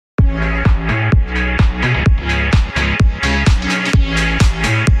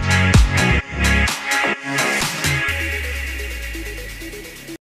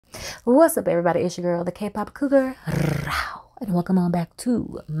What's up, everybody? It's your girl, the K-pop cougar, and welcome on back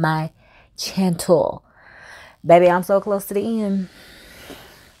to my channel. Baby, I'm so close to the end.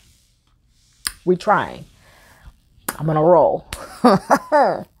 We trying. I'm gonna roll.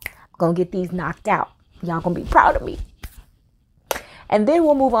 I'm gonna get these knocked out. Y'all gonna be proud of me. And then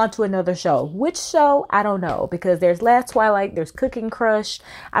we'll move on to another show. Which show? I don't know. Because there's Last Twilight. There's Cooking Crush.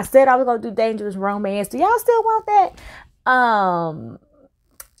 I said I was going to do Dangerous Romance. Do y'all still want that?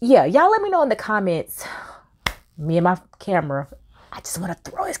 Yeah, y'all let me know in the comments. Me and my camera. I just want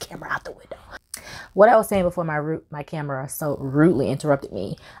to throw his camera out the window. What I was saying before my camera so rudely interrupted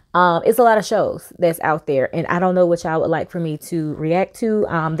me. It's a lot of shows that's out there, and I don't know what y'all would like for me to react to.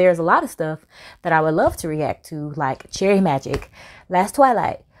 There's a lot of stuff that I would love to react to, like Cherry Magic, Last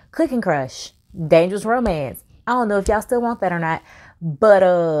Twilight, Cooking Crush, Dangerous Romance. I don't know if y'all still want that or not, but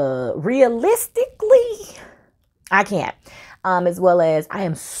realistically, I can't. As well as I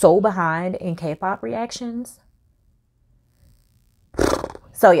am so behind in K-pop reactions.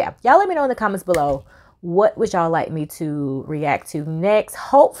 So yeah, y'all let me know in the comments below what would y'all like me to react to next.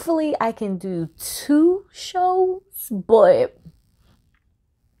 Hopefully I can do 2 shows, but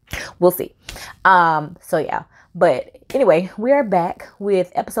we'll see. So yeah, but anyway, we are back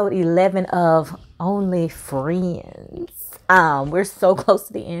with episode 11 of Only Friends. We're so close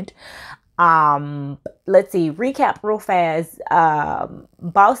to the end. Let's see, recap real fast.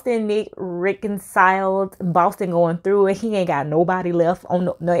 Boston, Nick reconciled. Boston going through it. He ain't got nobody left on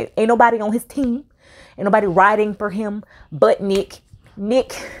ain't nobody on his team. Ain't nobody riding for him but Nick.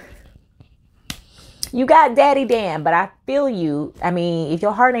 Nick, you got Daddy Dan, but I feel you. I mean, if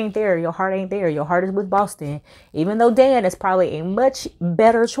your heart ain't there, your heart ain't there. Your heart is with Boston. Even though Dan is probably a much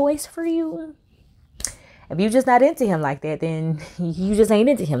better choice for you. If you just not into him like that, then you just ain't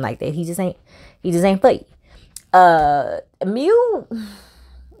into him like that. He just ain't for you.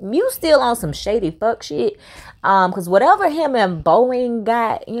 Mew still on some shady fuck shit. Cause whatever him and Boeing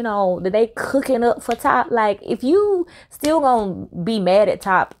got, you know, that they cooking up for Top, like if you still gonna be mad at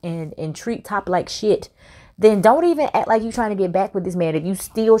Top and treat Top like shit, then don't even act like you trying to get back with this man if you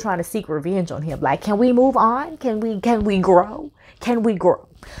still trying to seek revenge on him. Like, can we move on? Can we grow? Can we grow?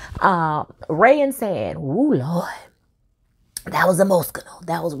 Ray and San, ooh Lord, that was emotional.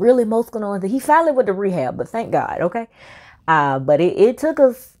 That was really emotional. He finally went to rehab, but thank God, okay. But it took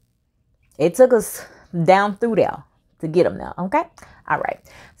us down through there to get him now, okay. All right,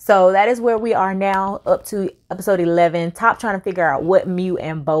 so that is where we are now, up to episode 11. Top trying to figure out what Mew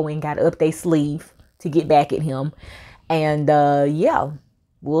and Boeing got up their sleeve to get back at him, and yeah,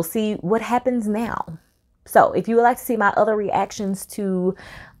 we'll see what happens now. So if you would like to see my other reactions to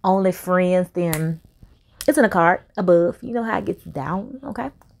Only Friends, then it's in a card above. You know how it gets down, okay?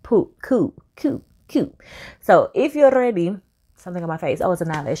 Cool. So if you're ready, something on my face. Oh, it's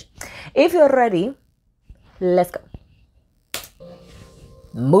an eyelash. If you're ready, let's go.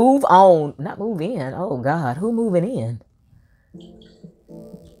 Move on. Not move in. Oh, God. Who moving in?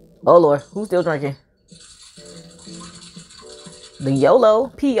 Oh, Lord. Who's still drinking? The YOLO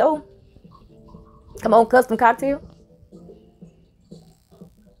P.O. Come on, custom cocktail.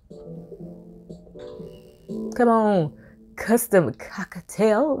 Come on, custom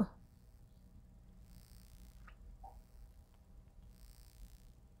cocktail.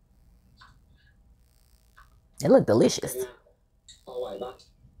 It looked delicious.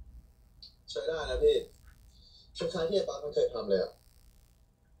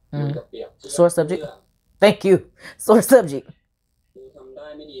 Sore subject. Thank you. Sore subject.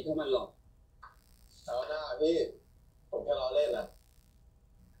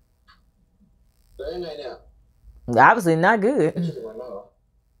 Obviously not good.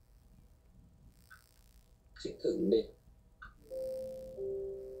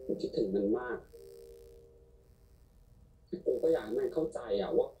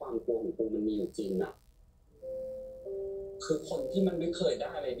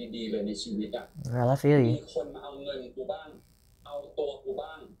 Girl, I feel you.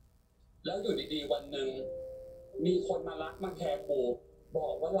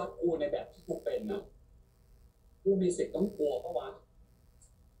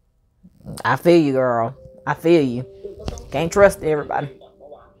 I feel you, girl. I feel you. Can't trust everybody.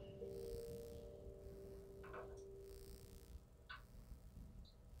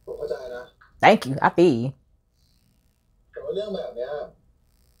 Thank you. I feel you.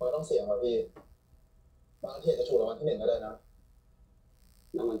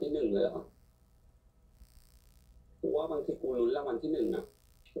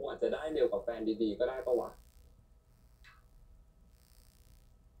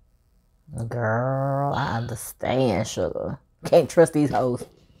 Girl, I understand, sugar. Can't trust these hoes.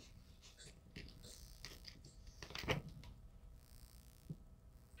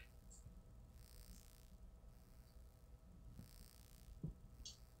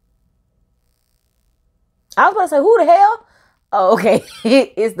 I was about to say, who the hell? Oh, okay.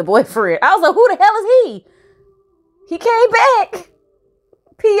 It's the boyfriend. I was like, who the hell is he? He came back.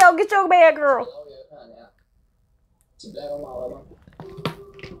 P.O., get your man, girl.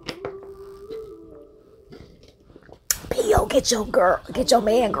 P.O., get your girl. Get your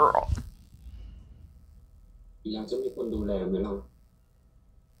man, girl.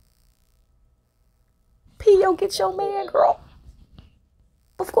 P.O., get your man, girl.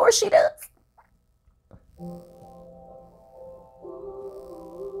 Of course she does.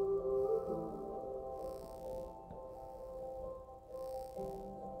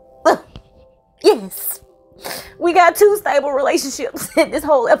 Yes. We got 2 stable relationships in this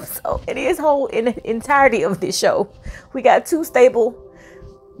whole episode. In the entirety of this show. We got 2 stable,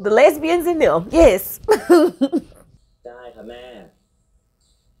 the lesbians and them. Yes. ได้ครับแม่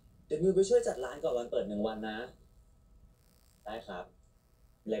เดี๋ยวมิวไปช่วยจัดร้านก่อนวันเปิด1 วันนะได้ครับ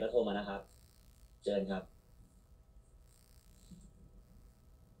เลยก็โทรมานะครับเจอกันครับ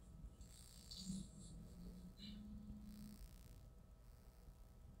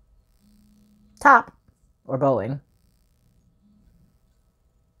Top or Boeing?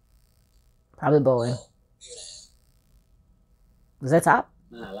 Probably Boeing. Was that Top?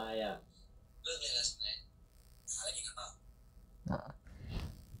 มหาลัยอ่ะ เลิกเรียนแล้วใช่ไหมหาอะไรกินกันเปล่า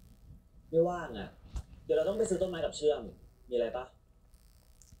ไม่ว่างอ่ะเดี๋ยวเราต้องไปซื้อต้นไม้กับเชื่อมมีอะไรปะ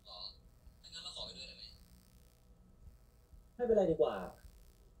อ๋องั้นเราขอไปด้วยได้ไหมไม่เป็นไรดีกว่า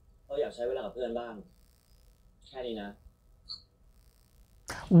เราอยากใช้เวลากับเพื่อนบ้างแค่นี้นะ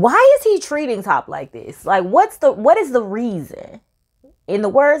Why is he treating Top like this? Like, what is the reason? In the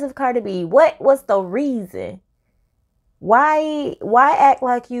words of Cardi B, what was the reason? Why act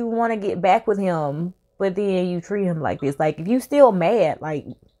like you want to get back with him, but then you treat him like this? Like, if you still mad, like,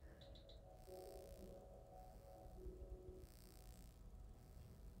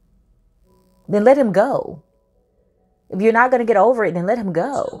 then let him go. If you're not going to get over it, then let him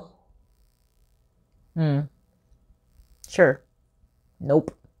go. Sure.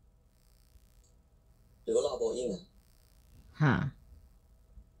 Nope. หรือว่ารอโบอิ้งอ่ะ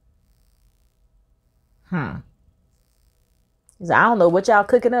He said, I don't know what y'all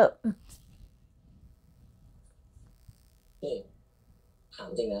cooking up. นี่ถาม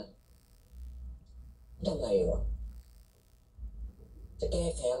จริงนะทำไงวะจะแก้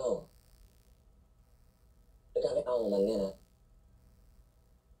แค้นเราด้วยการไม่เอามันเนี่ยนะ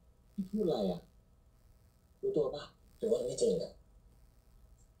พูดอะไรอ่ะรู้ตัวปะหรือว่าไม่จริงอ่ะ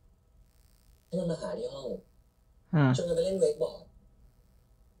ให้มันมาหาที่ห้องชวนกันไปเล่นเวกบอร์ด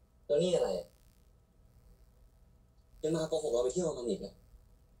แล้วนี่อะไรยังมาโกหกเราไปเที่ยวมันอีกอ่ะ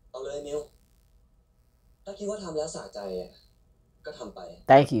เอาเลยมิวถ้าคิดว่าทำแล้วสะใจอ่ะก็ทำไป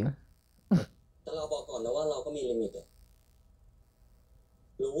Thank you. แต่เราบอกก่อนนะว่าเราก็มีลิมิตอ่ะ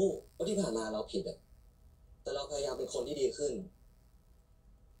รู้ว่าที่ผ่านมาเราผิดอ่ะแต่เราพยายามเป็นคนที่ดีขึ้น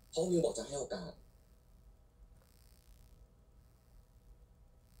เพราะมิวบอกจะให้โอกาส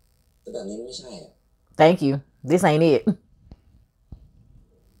แต่แบบนี้ไม่ใช่อ่ะ Thank you. This ain't it.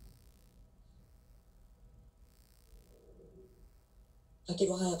 ถ้าคิด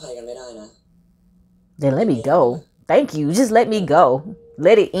ว่าให้อภัยกันไม่ได้นะ Then let me go. Thank you. Just let me go.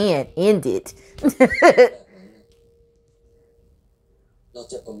 Let it end. End it. เรา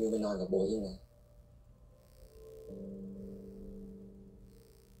เจ็บกับมิวไปนอนกับโบยิ่งนะ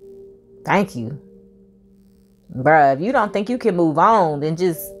Thank you. Bruh, if you don't think you can move on, then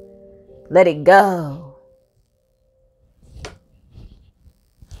just let it go.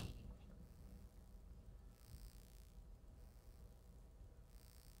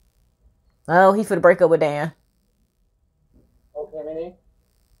 Oh, he finna break up with Dan. โอเคไหมนี่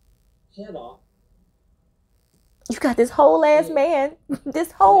เชื่อหรอ You got this whole ass man. This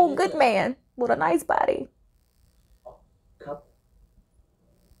whole good man with a nice body. ครับ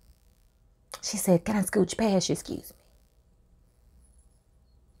She said, can I scooch past you? Excuse me.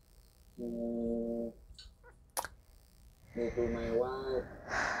 มีรู้ไหมว่า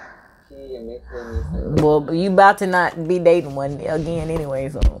พี่ยังไม่เคยมีแฟน Well, you about to not be dating one again anyway,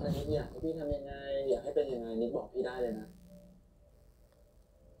 so. อันนี้อยากให้พี่ทำยังไงอยากให้เป็นยังไงนิดบอกพี่ได้เลยนะ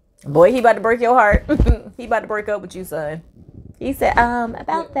Boy, he about to break your heart. He about to break up with you, son. He said,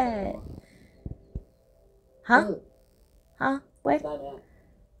 about that. Huh? What? ได้ไหม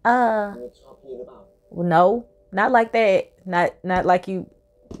นิดชอบพี่หรือเปล่า Well, no, not like that. Not like you.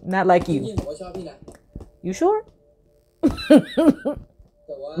 Not like จริ you. งๆผมก็ชอบพี่นะ You sure? แ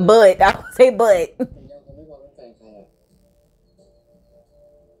ต่ว่า But I would say but. ผมยังคงไม่พร้อมเป็นแฟนใครอ่ะ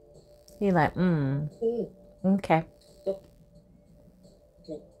He like, okay.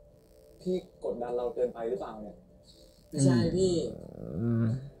 พี่กดดันเราเกินไปหรือเปล่าเนี่ยไม่ใช่พี่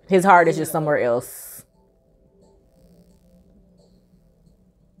His heart is just somewhere else.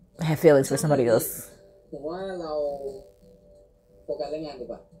 have feelings for somebody else. ผมว่าเราโฟกัสเรื่องงานดี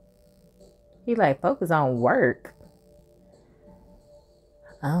กว่า He like focus on work.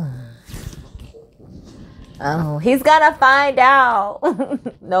 Oh, he's gonna find out.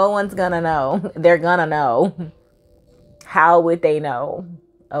 No one's gonna know. They're gonna know. How would they know?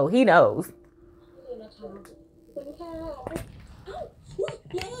 Oh, he knows. เลยนะคะคุณค่ะเอ้าอุ๊ย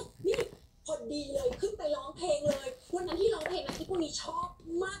เล่นี่พอดีเลยขึ้นไปร้องเพลงเลยวันนั้นที่ร้องเพลงนะที่พวกนี้ชอบ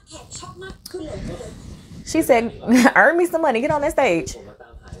มากแขกชอบมากขึ้นเลย She said, earn me some money. Get on that stage. ผมมาตา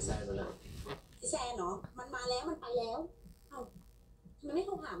มหาไอ้แซนมาแล้ว แซนเนาะมันมาแล้วมันไปแล้วเอ้าทำไมไม่โ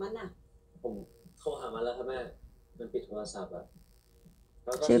ทรหามันน่ะ ผมโทรหามันแล้วครับแม่มันปิดโทรศัพท์อ่ะแ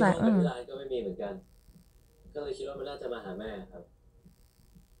ล้วก็ ชื่ ที่ อ ห้ อะไร องกับที่ร้านก็ไม่มีเหมือนกัน ก็เลยคิดว่ามันน่าจะมาหาแม่ครับ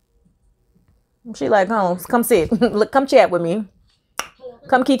She like, oh, come sit. Look, come chat with me. ทะเลาะกัน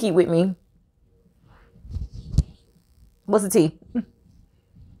Come kiki with me. What's the tea?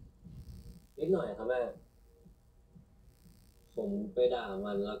 นิดหน่อยครับแม่ ผมไปด่า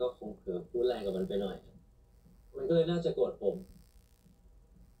มันแล้วก็คงเผลอพูดแรงกับมันไปหน่อย มันก็เลยน่าจะโกรธผม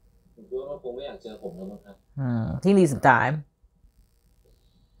คิดว่ามันคงไม่อยากเจอผมแล้วมั้งครับ He needs some time.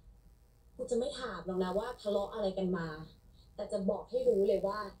 กูจะไม่ถามหรอกนะว่าทะเลาะอะไรกันมา แต่จะบอกให้รู้เลย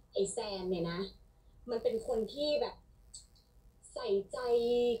ว่าไอ้แซนเนี่ยนะ มันเป็นคนที่แบบใส่ใจ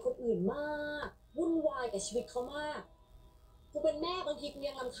คนอื่นมากวุ่นวายกับชีวิตเขามากกูเป็นแม่บางทีกู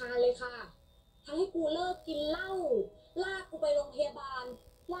ยังรำคาญเลยค่ะทั้งให้กูเลิกกินเหล้าลากกูไปโรงพยาบาล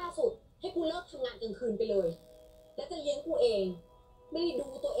ล่าสุดให้กูเลิกทำงานกลางคืนไปเลยและจะเลี้ยงกูเองไม่ได้ดู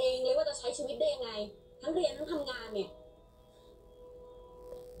ตัวเองเลยว่าจะใช้ชีวิตได้ยังไงทั้งเรียนทั้งทำงานเนี่ย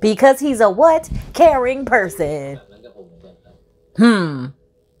Because he's a what? Caring person. แบบนั้นกับผมเหมือนกันครับ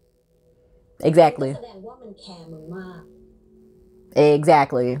Exactly. แสดงว่ามันแคร์มึงมาก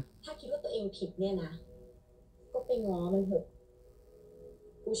Exactly. ถ้าคิดว่าตัวเองผิดเนี่ยนะ ก็ไปง้อมันเถอะ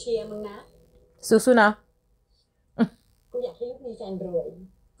กูเชียร์มึงนะ Susuna. กูอยากให้ลูกมีแฟนรวย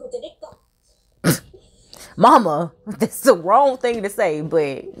กูจะได้เกาะ Mama, that's the wrong thing to say,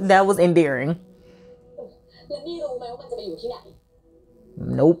 but that was endearing. แล้วนี่รู้ไหมว่ามันจะไปอยู่ที่ไหน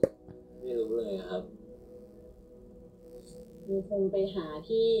Nope. ไม่รู้เลยครับ มึงคงไปหา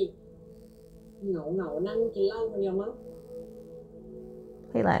ที่เหงานั่งกินเหล้าคนเดียวมั้ง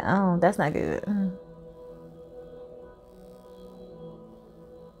He like, oh, that's not good.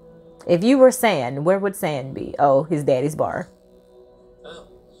 If you were Sand, where would Sand be? Oh, his daddy's bar. อ้าว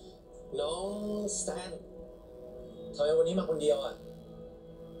น้องแซนทำไมวันนี้มาคนเดียวอ่ะ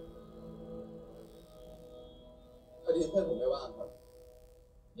พอดีเพื่อนผมไม่ว่างครับ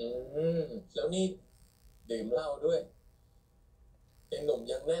แล้วนี่ดื่มเหล้าด้วยยังหนุ่ม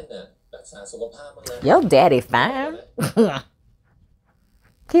ยังแน่นน่ะรักษาสุขภาพบ้างนะ Your daddy fine.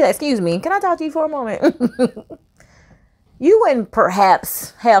 He like, excuse me, can I talk to you for a moment? You wouldn't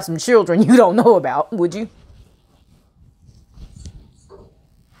perhaps have some children you don't know about, would you?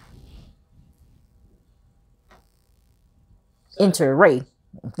 Enter Ray.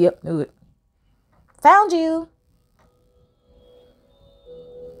 Yep, knew it. Found you.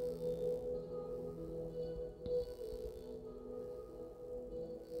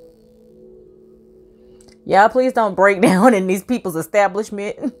 Y'all, please don't break down in these people's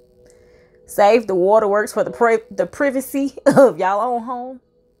establishment. Save the waterworks for the privacy of y'all own home.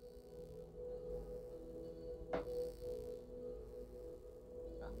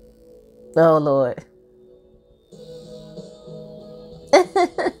 Oh, Lord.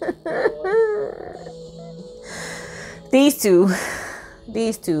 These two.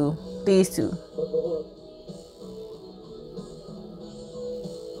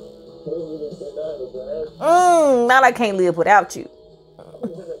 Now I can't live without you.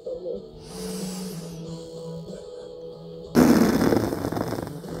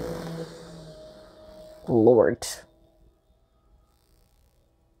 Lord.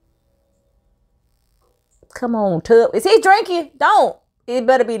 Come on, Tub. Is he drinking? Don't. It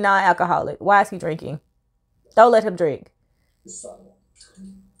better be non-alcoholic. Why is he drinking? Don't let him drink.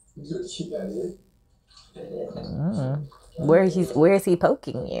 Where is he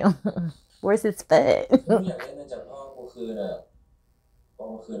poking you? Where's his foot? อยากได้เงินจากพ่อกูคืนอ่ะพ่อ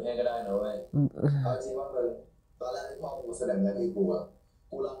กูคืนให้ก็ได้นะเว้ยเอาจริงว่ามันตอนแรกที่พ่อกูแสดงเงินให้กูอ่ะ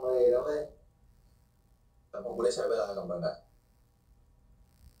กูลังเลแล้วเว้ยแต่พอกูได้ใช้เวลากับมันอ่ะ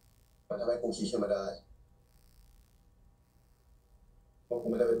มันทำให้กูคิดขึ้นมาได้เพราะกู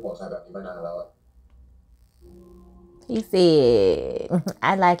ไม่ได้เป็นห่วงใครแบบนี้มานานแล้วอ่ะ He said,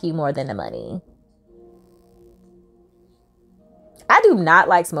 I like you more than the money. I do not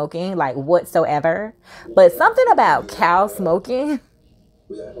like smoking, like whatsoever. But something about cow smoking.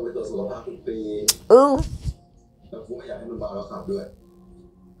 Ooh.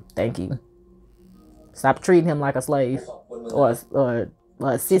 Thank you. Stop treating him like a slave ขอบคุณมึง or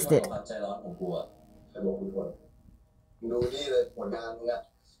ที่ assistant. ความใจร้อนของกูอะใครบอกกูคนดูนี่เลยผลงานมึงอะ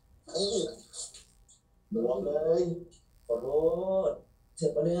รวมเลยขอโทษเจ็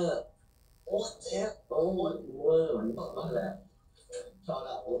บปะเนี่ยโอ้เจ็บโอ้ยเวอร์เหมือนบอกว่าแหละชอบล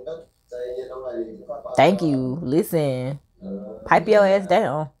ะผมก็ใจเย็นลงหน่อยดิค่อยๆ Thank you. Listen. Pipe your ass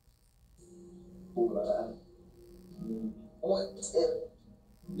down. พูดแล้วนะโอ้ยเจ็บ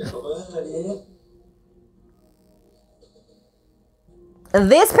อย่าเวอร์ดิ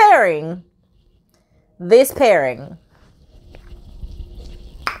This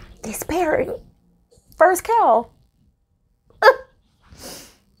pairing. First cow.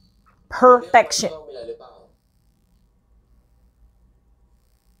 Perfection. มีอะไรหรือเปล่า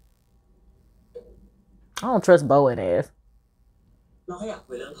I don't trust Bowen ass. เราแค่อยาก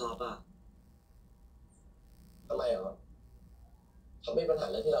คุยเรื่องท็อปอะทำไมเหรอเขามีปัญหา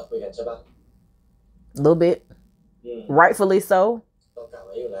เรื่องที่เราคุยกันใช่ปะ A little bit. Rightfully so. เรากะไ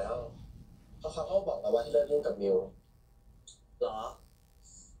ว้อยู่แล้วเพราะเขาก็บอกเราว่าที่เลิกยุ่งกับมิวเหรอ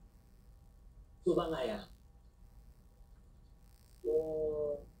พูดว่าไงอะ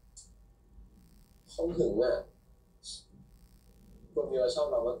คงถึงอะคนมิวชอบ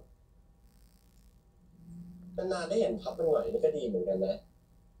เรามั้งนานๆได้เห็นท็อปเป็นหน่อยนี่ก็ดีเหมือนกันนะ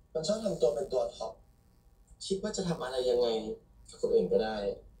มันชอบทำตัวเป็นตัวท็อปคิดว่าจะทำอะไรยังไงกับคนอื่นก็ได้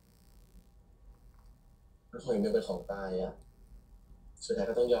แล้วคนอื่นเป็นของตายอะสุดท้าย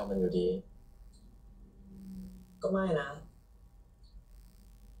ก็ต้องยอมมันอยู่ดีก็ไม่นะ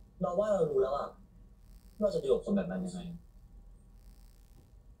เราว่าเรารู้แล้วอะว่าจะดีกับคนแบบนั้นยังไง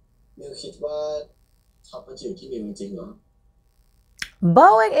มิวคิดว่าท็อปมันจะอยู่ที่มิวจริงๆเหรอ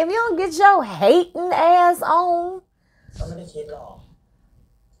Bowen, if you don't get your hating ass on. ก็ไม่ได้คิดหรอก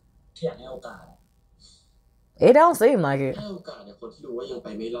ที่อยากให้โอกาส It don't seem like it. ให้โอกาสเนี่ยคนที่รู้ว่ายังไป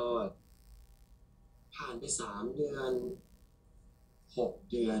ไม่รอดผ่านไป3 เดือน6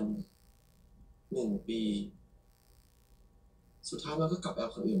 เดือน1 ปีสุดท้ายมันก็กลับแอล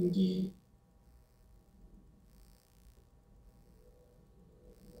คนอื่นอยู่ดี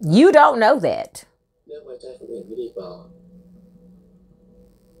You don't know that. เลือกไว้ใจคนอื่นไม่ดีกว่า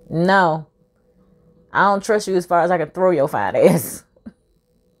No. I don't trust you as far as I can throw your fine ass.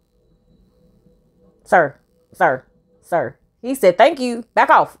 Sir. He said, thank you. Back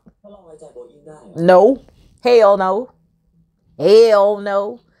off. ถ้าเราไว้ใจโบอิงได้ No. Hell no. Hell no.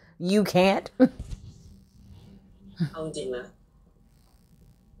 You can't. เอาจริงนะ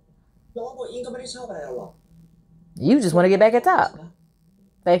เราว่าโบอิงก็ไม่ได้ชอบอะไรเราหรอก You just want to get back at top.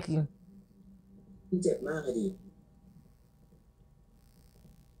 Thank you. มันเจ็บมากเลยดิ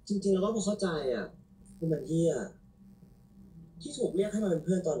จริงๆเราก็พอเข้าใจอ่ะว่ามันเหี้ยที่ถูกเรียกให้มาเป็นเ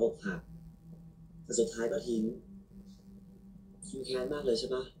พื่อนตอนอกหักแต่สุดท้ายก็ทิ้งมันแค้นมากเลยใช่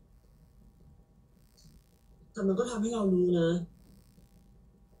ปะแต่มันก็ทำให้เรารู้นะ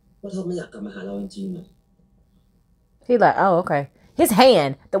ว่าท็อปไม่อยากกลับมาหาเราจริงๆอ่ะ He like, oh, okay. His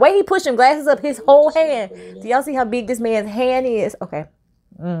hand. The way he pushed them glasses up, his whole hand. Do y'all see how big this man's hand is? Okay.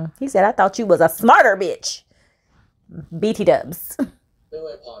 He said, I thought you was a smarter bitch. BT dubs. ไม่อ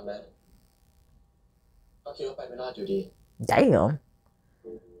วยพรนะก็คิดว่าไปไม่รอดอยู่ดี Damn.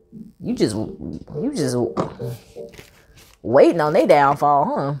 You just waiting on their downfall,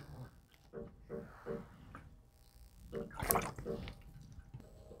 huh?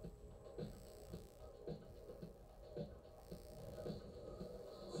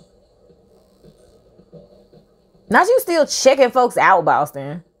 Not you still checking folks out, Boston.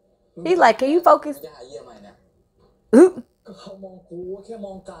 He's like, can you focus? จะหาเยี่ยมใหม่นะ Oop. ก็เขามองกูแค่ม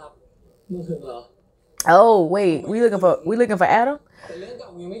องกลับมึงถึงเหรอ Oh, wait. We looking for Adam? แต่เรื่องเก่า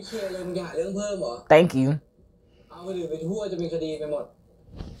มึงยังไม่เคลียร์เลยมึงจะหาเรื่องเพิ่มเหรอ Thank you. เอาคนอื่นไปทั่วจะมีคดีไปหมด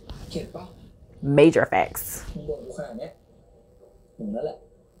เข็ดปะ Major facts. มึงบ่นกูขนาดเนี้ยมึงนั่นแหละ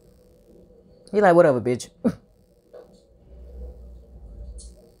He like, whatever, bitch.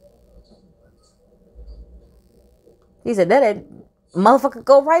 He said, that motherfucker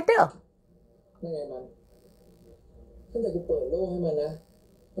go right there. นั่นไงมันตั้งแต่กูเปิดโลกให้มันนะ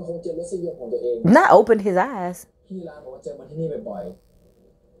มันคงเจอรสนิยมของตัวเอง Not opened his eyes. พี่ร้านบอกว่าเจอมันที่นี่บ่อย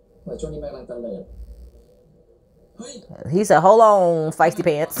ๆเหมือนช่วงนี้มันกำลังตะเลิดเฮ้ย He said, hold on, feisty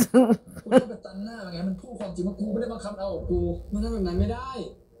pants. กูต้องไปตันหน้ามันไงมันพูดความจริงว่ากูไม่ได้บังคับเอากับกูมันทำแบบนั้นไม่ได้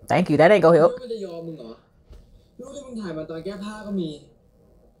Thank you. That ain't gonna รู้ help. ไม่ได้ยอมมึงเหรอรู้ที่มึงถ่ายมาตอนแก้ผ้าก็มี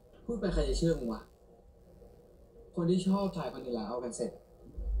พูดไปใครจะเชื่อมึงวะคนที่ชอบถ่ายคนอื่นแล้วเอากันเสร็จ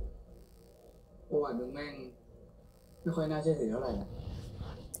ประวัติมึงแม่งไม่ค่อยน่าเชื่อถือเท่าไหร่นะ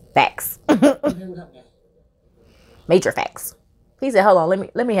Facts. ให้กูทำไง Major facts. He said, hold on,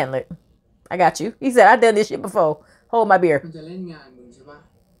 let me handle it. I got you. He said, I've done this shit before. Hold my beer. มันจะเล่นงานมึงใช่ปะ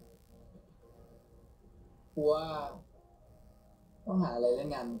กูว่าต้องหาอะไรเล่น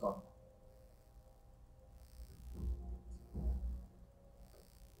งานก่อน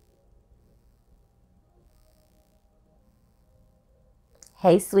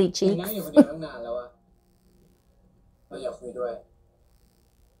Hey sweet เห็น cheeks นั่งอยู่คนเดียวตั้งนานแล้วอะเราอยากคุยด้วย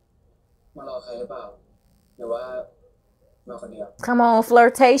มารอใครหรือเปล่า หรือว่ามาคนเดียว Come on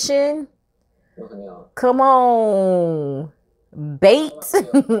flirtation มาคนเดียว Come on bait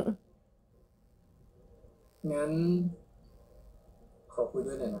งั้นขอคุย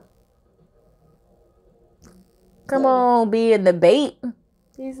ด้วยหน่อยนะ Come on be in the bait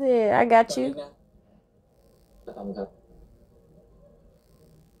He said I got ตอน you นี้นะขอบคุณครับ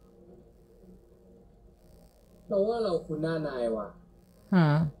เราว่าเราคุ้นหน้านายว่ะ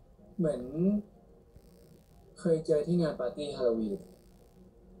เหมือนเคยเจอที่งานปาร์ตี้ฮาโลวีน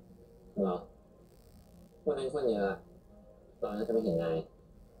เหรอวันนั้นคนเยอะเราน่าจะไม่เห็นนาย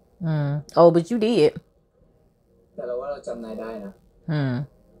Oh but you did แต่เราว่าเราจำนายได้นะ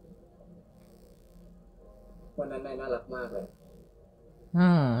วันนั้นนายน่ารักมากเลย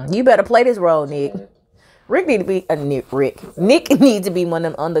You better play this role Nick Rick need to be a Nick needs to be one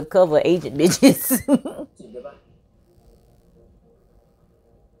of them undercover agent bitches จริงได้ปะ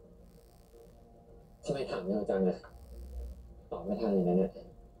ทำไมถามเราจังเลยตอบไม่ทันอย่างนั้นเนี่ย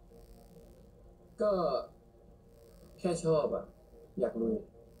ก็แค่ชอบอ่ะ อยากลุย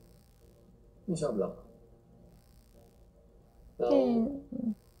ไม่ชอบหรอกแล้ว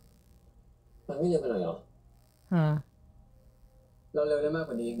มันไม่เร็วไปหน่อยเหรอเราเร็วได้มากก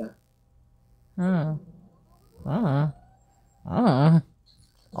ว่านี้อีกนะ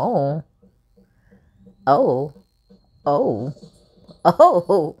Oh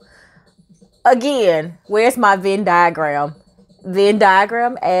Again where's my Venn diagram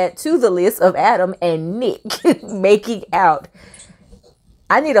add to the list of Adam and Nick making out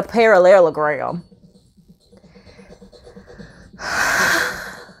I need a parallelogram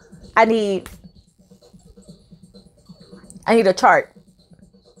I need a chart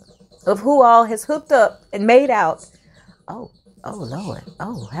of who all has hooked up and made out. Oh Lord.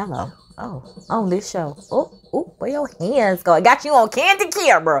 Oh, hello. Oh, on this show. Oh, where your hands go? Got you on candid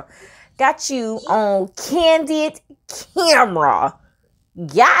camera. Got you on candid camera.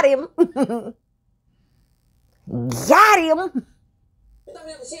 Got him. Got him. ไม่ต้องไป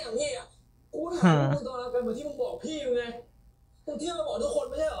เสี่ยงพี่อ่ะกูถามมึงตอนนั้นเป็นเหมือนที่มึงบอกพี่มึงไงมึงที่มาบอกทุกคน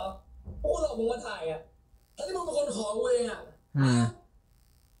ไม่ใช่เหรอพวกหลอกมึงมาถ่ายอ่ะแล้วที่มึงเป็นคนขอกูเองอ่ะ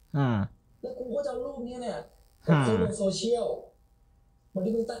แล้วกูก็จะเอารูปนี้เนี่ยไปโพสต์ลงโซเชียลวัน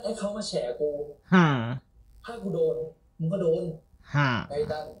ที่มึงตั้งแอคเคาท์มาแฉกูถ้ากูโดนมึงก็โดนไอ้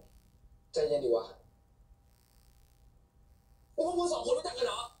ตั้นใจเย็นดีวะพวกมึงสองคนรู้จักกันเ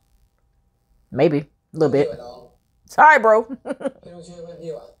หรอ Maybe a little bit Sorry bro พี่ต้องช่วยเพื่อน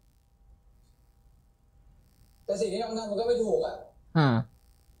พี่ว่ะแต่สิ่งที่น้องทำมันก็ไม่ถูกอ่ะ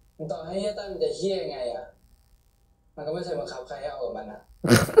มึงต่อให้ตั้นมันจะเฮี้ยยังไงอ่ะมันก็ไม่เคยบังคับใครให้เอากับมันนะ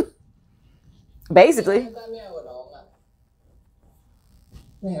Basically ตั้นไม่เอากับน้องอ่ะ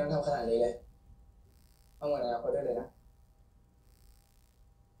ไม่เห็นน้องทำขนาดนี้เลยเอาเงินเอาเขาด้วยเลยนะ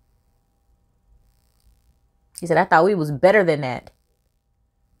He said I thought we was better than that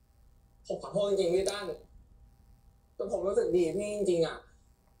ผมขอโทษจริงๆพี่ตั้นแต่ผมรู้สึกดีพี่จริงๆอ่ะ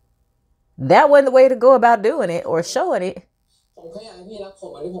That wasn't the way to go about doing it or showing it ผมแค่อยากให้พี่รักผม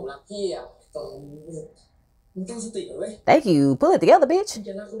เหมือนที่ผมรักพี่อ่ะตอนมึงตั้งสติหน่อยเว้ย Thank you pull it together bitch มึงจ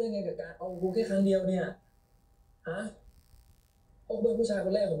ะรักกูได้ไงกับการเอากูแค่ครั้งเดียวเนี่ยฮะโอ้เป็นผู้ชายค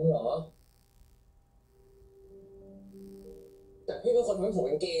นแรกของมึงเหรอแต่พี่เป็นคนทำให้ผมเ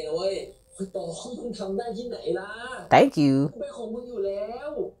ป็นเกย์นะเว้ยคุยต่อมึงทำได้ที่ไหนล่ะ Thank you กูเป็นของมึงอยู่แล้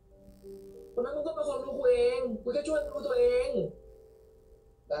ววันนั้นมึงก็เป็นคนรู้กูเองกูแค่ช่วยรู้ตัวเอง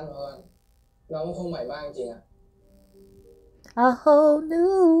ด้านก่อนน้องมันคงใหม่มากจริงอ่ะ A whole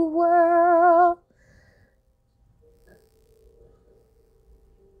new world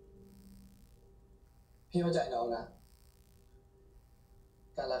พี่เข้าใจน้องนะ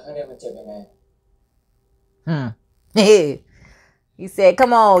การรักครั้งเดียวมันเจ็บยังไง He said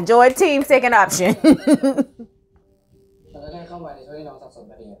come on join team second option มันก็ได้เข้ามาในช่วงที่น้องสับสน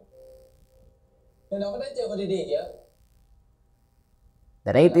พอดีเดี๋ยวน้องก็ได้เจอคนดีๆเยอะ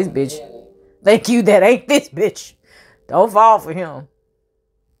That ain't this bitch Thank you that ain't this bitch Don't fall for him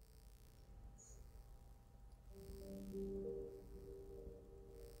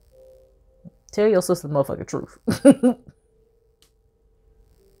Tell your sister the motherfucking truth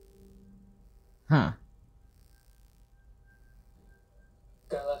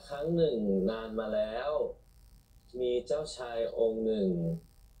กาลครั้งหนึ่งนานมาแล้ว มีเจ้าชายองค์หนึ่ง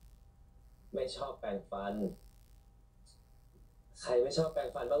ไม่ชอบแปรงฟัน ใครไม่ชอบแปรง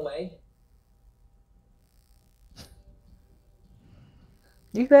ฟันบ้างไหม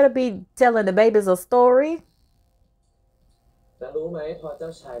You better be telling the babies a story. แล้วรู้ไหมพอเจ้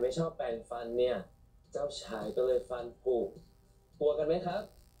าชายไม่ชอบแปรงฟันเนี่ยเจ้าชายก็เลยฟันผุกลัวกันไหมครับ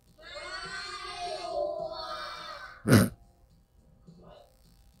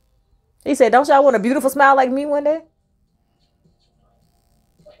He said, "Don't y'all want a beautiful smile like me one day?"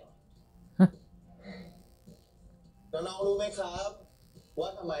 น้องๆรู้ไหมครับว่า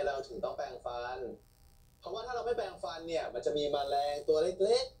ทำไมเราถึงต้องแปรงฟันเพราะว่าถ้าเราไม่แปรงฟันเนี่ยมันจะมีแมลงตัวเ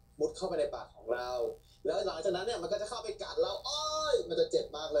ล็กๆมุดเข้าไปในปากของเราแล้วหลังจากนั้นเนี่ยมันก็จะเข้าไปกัดเราอ้อยมันจะเจ็บ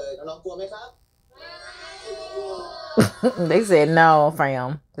มากเลยน้องๆกลัวไหมครับ They said no, fam,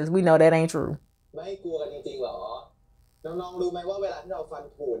 because we know that ain't true. ไม่กลัวกันจริงๆหรอน้องๆรู้ไหมว่าเวลาที่เราฟัน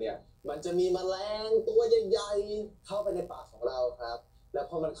ผุเนี่ยมันจะมีแมลงตัวใหญ่ๆเข้าไปในปากของเราครับแล้ว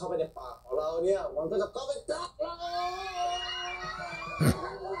พอมันเข้าไปในปากของเราเนี่ยมันก็จะเข้าไปกัดเรา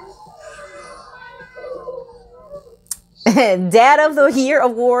Dad of the Year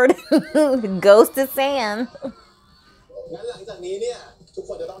award goes to Sam. งั้นหลังจากนี้เนี่ยทุกค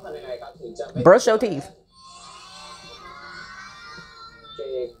นจะต้องทำยังไงครับถึงจะไม่ Brush your teeth. เ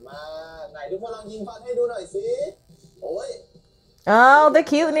ก่งมากไหนทุกคนลองยิงฟันให้ดูหน่อยสิโอ้ย Oh, the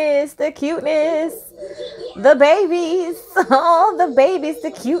cuteness, the cuteness. The babies. Oh, the babies, the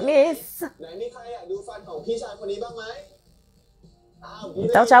cuteness. ไหนมีใครอยากดูฟันของพี่ชายคนนี้บ้างไหมอ้าว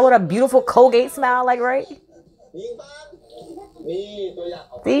Don't y'all want a beautiful Colgate smile like right? ยิงฟันนี่ตัวอย่าง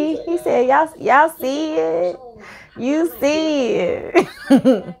ของ See, he said, y'all see it. You see it.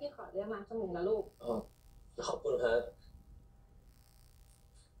 พี่ขอเรียกมาจมูกนะลูก ขอบคุณครับ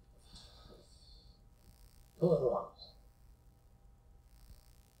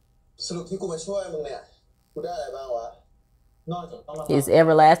สรุปที่กูมาช่วยมึงเนี่ยกูได้อะไรบ้างวะนอกจากต้องมา His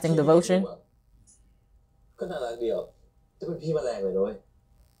everlasting devotion. ก็น่ารักเดียวจะเป็นพี่แมลงเลยด้วย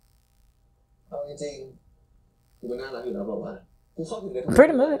เอาจริงๆกูน่ารักอยู่แล้วบอกว่ากูเข้าถึงได้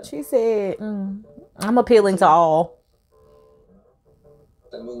Pretty much. He said, I'm appealing to all.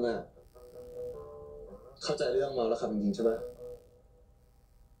 แต่มึงอะเข้าใจเรื่องเมาแล้วขับจริงๆใช่ไหม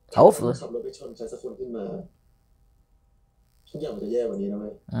Hopefully. ขับรถไปชนใครสักคนขึ้นมาทุกอย่างมันจะแย่กว่านี้นะเว้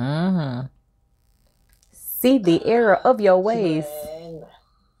ย See the error of your ways.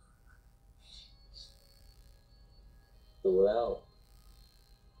 ดูแล้ว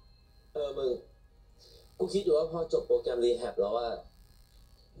มึงกูคิดอยู่ว่าพอจบโปรแกรมรีแฮบแล้วว่า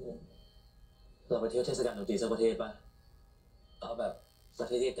เราไปเที่ยวเทศกาลดนตรีสักประเทศป่ะเอาแบบประเ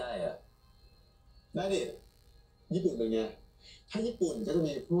ทศใกล้ๆอ่ะได้ดิญี่ปุ่นเป็นไงถ้าญี่ปุ่นก็จะ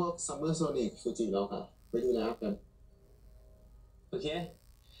มีพวกซัมเมอร์โซนิกฟูจิแล้วค่ะไปดูนะกันโอเค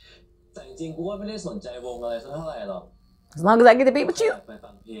แต่จริงๆกูว่าไม่ได้สนใจวงอะไรสักเท่าไหร่หรอก As long as I get to be with you. ไปฟั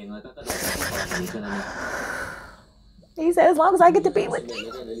งเพลงแล้วก็กระโดดไปแค่นั้น He said, as long as I get to be with you.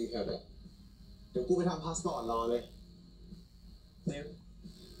 เดี๋ยวกูไปทำพาสปอร์ตรอเลยดิว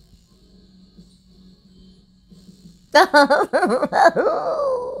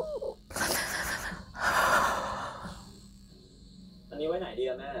อันนี้ไว้ไหนดี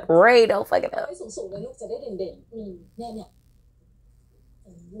อะแม่ Ray, don't fuck it up. ไว้สูงๆเลยลูกจะได้เด่นๆเนี่ย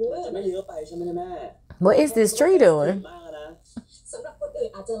จะไม่เยอะไปใช่ไหมแม่ What is this tree doing? มากนะ สำหรับคนอื่น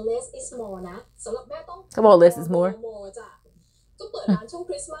อาจจะ less is more นะสำหรับแม่ต้อง Come on, less is more. more จ้ะก็เปิดร้านช่วง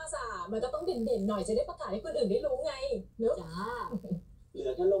คริสต์มาสมันก็ต้องเด่นๆหน่อยจะได้ประกาศให้คนอื่นได้รู้ไงเนอะจ้า เหลื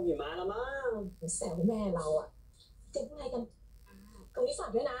อแค่ลงหิมะแล้วมั้ง แซวแม่เราอะเจ๋งไงกันตรงนี้ฝาก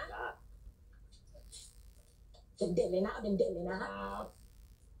ด้วยนะเด่นๆเลยนะเอาเด่นๆเลยนะ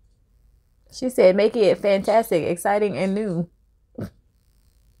She said, make it fantastic, exciting, and new.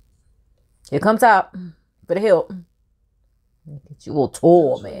 Here comes top for the help. Get you a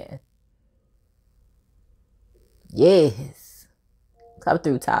tour, man. Yes. Come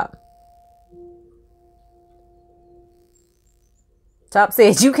through, Top. Top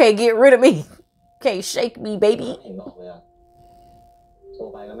says, you can't get rid of me. Can't shake me, baby. เห็นบอกเลยอะโทร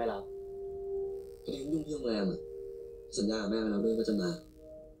ไปก็ไม่รับพอดียุ่งเรื่องแรงอะสัญญาแม่ไปแล้วด้วยว่าจะมา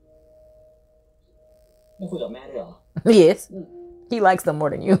ไม่คุยกับแม่ด้วยเหรอ Yes. He likes them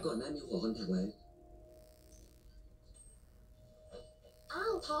more than you. ก่อนหน้ามีหัวคอนแทคไว้ อ้า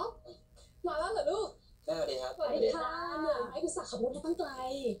วท็อปมาแล้วเหรอลูก แม่สวัสดีครับ สวัสดีค่ะไอ้กุศลขับรถมาตั้งไกล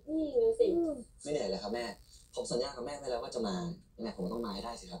สิ ไม่เหนื่อยเลยครับแม่ผมสัญญากับแม่ไปแล้วว่าจะมายังไงผมต้องมาให้ไ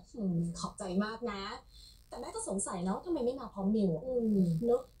ด้สิครับ ขอบใจมากนะ แต่แม่ก็สงสัยเนาะทำไมไม่มาพร้อมมิวเ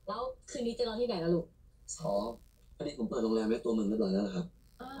นอะแล้วคืนนี้จะนอนที่ไหนล่ะลูก พอดีผมเปิดโรงแรมไว้ตัวเมืองเรียบร้อยแล้วครับ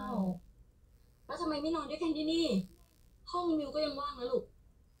อ้าวแล้วทำไมไม่นอนด้วยกันที่นี่ ห้องมิวก็ยังว่างนะลูก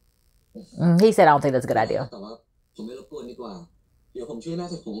He said, I don't think that's a good idea. แต่ว่าผมไม่รบกวนดีกว่าเดี๋ยวผมช่วยแม่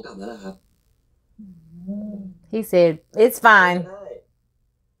เสร็จผมกลับแล้วนะครับ He said, it's fine. ได้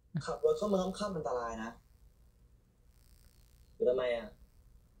ขับรถเข้าเมืองค่ำอันตรายนะหรือทำไมอ่ะ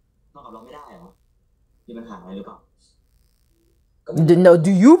นอนกับเราไม่ได้เหรอมีปัญหาอะไรหรือเปล่า No,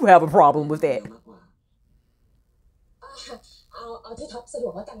 do you have a problem with that? มากกว่า เอาที่ท็อปสะด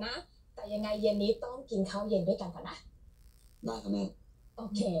วกแล้วกันนะ แต่ยังไงเย็นนี้ต้องกินข้าวเย็นด้วยกันก่อนนะ ได้ครับแม่ โอ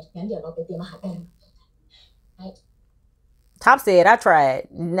เค งั้นเดี๋ยวเราไปเตรียมอาหารกัน Top said, I tried.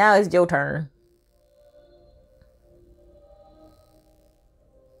 Now it's your turn.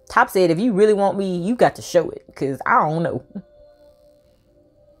 Top said, if you really want me, you got to show it. Because I don't know.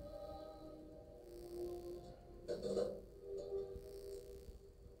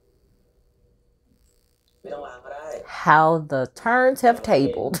 ไม่ต้องล้างก็ได้ How the turns have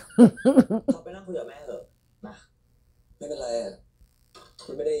tabled. เขาไปนั่งคุยกับแม่เถอะนะไม่เป็นไรอ่ะ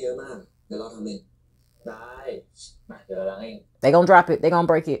มันไม่ได้เยอะมากเดี๋ยวเราทำเองได้มาเดี๋ยวเราล้างเอง They gonna drop it. They gonna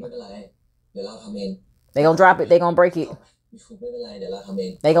break it. ไม่เป็นไรเดี๋ยวเราทำเอง They gonna drop it. They gonna break it. ไม่เป็นไรเดี๋ยวเราทำเอ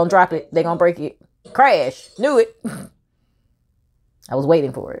ง They gonna drop it. They gonna break it. Crash. Knew it. I was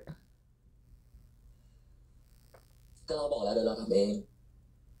waiting for it. ก็เราบอกแล้วเดี๋ยวเราทำเอง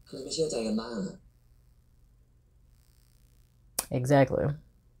คือไม่เชื่อใจกันบ้าง Exactly.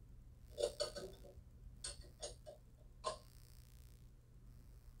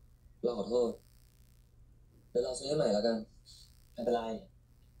 เราขอโทษเดี๋ยวเราซื้อให้ใหม่แล้วกันไม่เป็นไร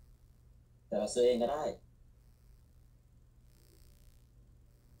แต่เราซื้อเองก็ได้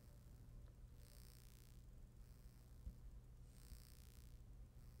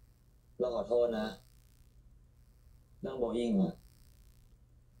เราขอโทษนะเรื่องโบอิ้งอะ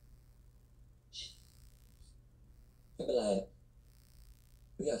ไม่เป็นไร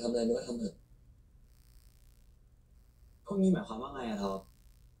ไม่อยากทำอะไรไม่ก็ทำเถอะพวกนี้หมายความว่าไงอะท็อป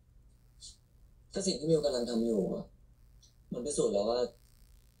ถ้าสิ่งที่มิวกำลังทำอยู่อะมันพิสูจน์แล้วว่า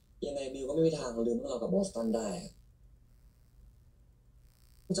ยังไงมิวก็ไม่มีทางลืมเรื่องเรากับบอสตันได้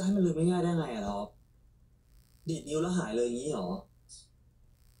มันจะให้มันลืมไม่ง่ายได้ไงอะท็อปดีดนิ้วแล้วหายเลยอย่างนี้หรอ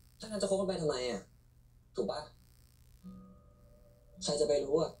ถ้างั้นจะคบกันไปทำไมอะถูกปะใครจะไป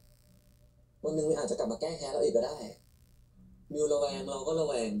รู้อะวันหนึ่งมันอาจจะกลับมาแก้แค้นเราอีกก็ได้มิวระแวงเราก็ระ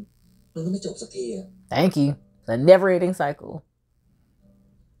แวงมันก็ไม่จบสักทีอะ Thank you. It's a never-ending cycle.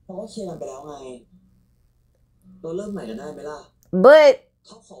 เราก็เคลียร์กันไปแล้วไงเราเริ่มใหม่กันได้ไหมล่ะ But เข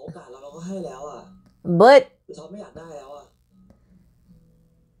าขอโอกาสเราก็ให้แล้วอะ but แต่เขาไม่อยากได้แล้วอะ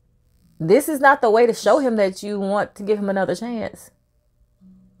this is not the way to show him that you want to give him another chance.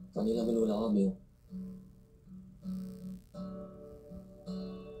 ตอนนี้เราไม่รู้แล้วว่ามิว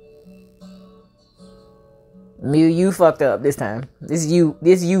Mew, you fucked up this time. This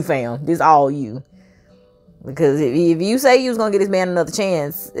you fam. This all you. Because if you say you was gonna get this man another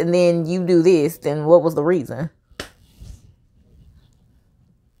chance and then you do this, then what was the reason?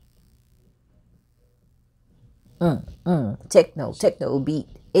 Techno beat.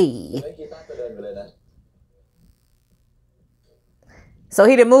 Hey. So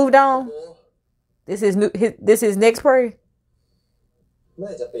he done moved on. This is his next prey. ไม่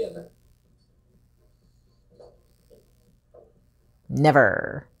จะเปลี่ยนนะ Never.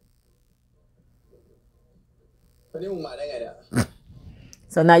 วันนี้มึงมาได้ไงเนี่ย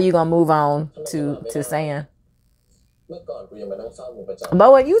So now you gonna move on to Sam. เมื่อก่อนกูยังมานั่งเฝ้ามึงประจ But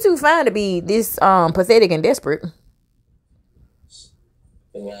what you too fine to be this pathetic and desperate. ำ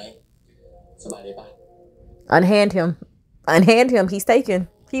เป็นไงสบายดีปะ Unhand him. He's taken.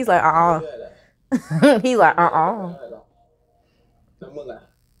 He's like เรื่อยแหละ He's like แล้วมึงอะ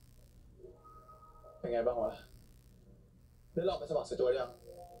เป็นไงบ้างวะได้ลองไปสมัครซื้อตัวยัง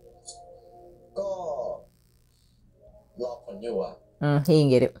ก็รอผลอยู่อะ He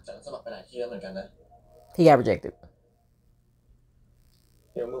didn't get it. แต่สมัครไปหลายที่แล้วเหมือนกันนะ He got rejected.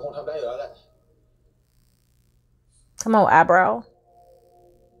 เดี๋ยวมึงคงทำได้อยู่แล้วแหละ Come on, eyebrow.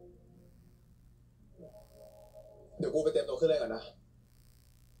 เดี๋ยวกูไปเตรียมตัวขึ้นเลยก่อนนะ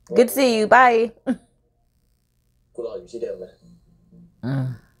Good to see you. Bye. กูรออยู่ที่เดิมเลย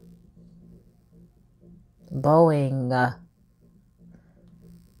Boeing.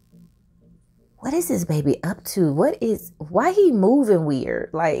 What is this baby up to? Why he moving weird?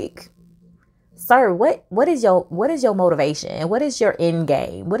 Like, sir, what is your motivation? What is your end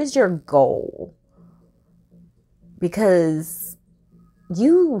game? What is your goal? Because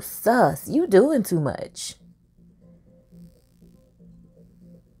you sus. You doing too much.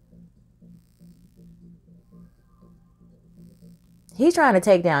 He's trying to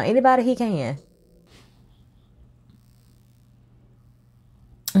take down anybody he can.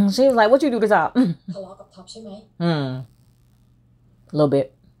 She was like, what you do to top? ทะเลาะกับท็อปใช่ไหม A little bit.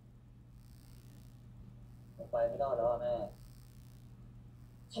 ไปไม่รอดแล้วแม่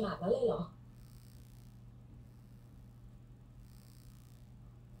ขนาดนั้นเลยเหรอ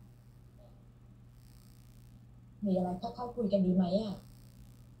มีอะไรค่อยๆคุยกันดีไหมอะ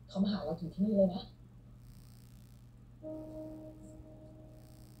เขามาหาเราถึงที่นี่เลยนะ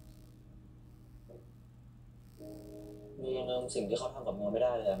มียังลืมสิ่งที่เขาทำกับมิวไม่ไ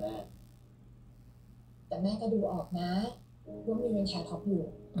ด้เลยอะแม่ แต่แม่ก็ดูออกนะว่ามิวยังแคร์ท็อปอยู่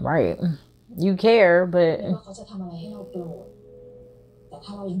Right. You care, ไม่ but ว่าเขาจะทำอะไรให้เราโกรธแต่ถ้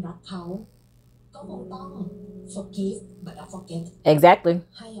าเรายังรักเขาก็คงต้อง forgive but not forget exactly.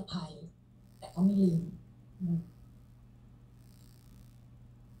 ให้อภัย แต่ก็ไม่ลืม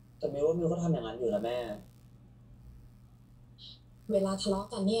แต่มิวว่ามิวก็ทำอย่างนั้นอยู่นะแม่ เวลาทะเลาะ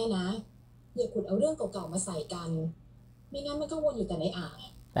กันเนี่ยนะอย่าขุดเอาเรื่องเก่าๆมาใส่กัน ไม่งั้นมันก็วนอยู่แต่ในอ่าง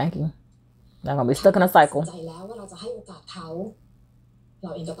Thank you. Not gonna be stuck in a ตัด cycle. สินใจแล้วว่าเราจะให้โอกาสเขา เร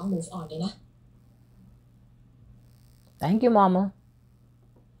าเองก็ต้อง move on ด้วยนะ Thank you, Mama.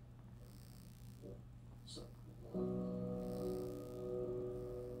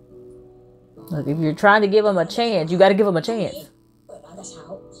 Look, if you're trying to give him a chance, you got to give him a chance. เปิดร้านแต่เช้า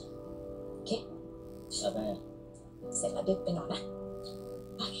โอเค ครับแม่ เสร็จแล้วเด็กไปนอนนะ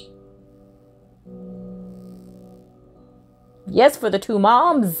Yes, for the two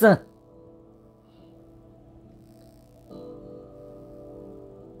moms.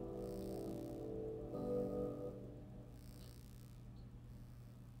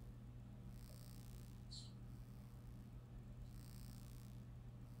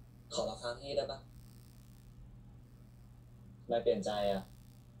 ขอรับค้างที่ได้ปะไม่เปลี่ยนใจอะ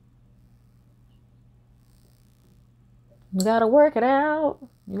You gotta work it out.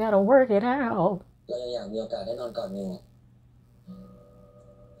 You gotta work it out. เรายังอยากมีโอกาสได้นอนก่อนมิวอะ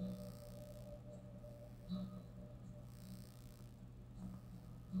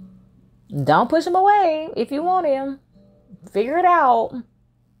Don't push him away if you want him. Figure it out.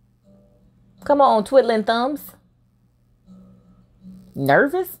 Come on, twiddling thumbs.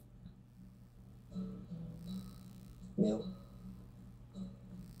 Nervous? มิว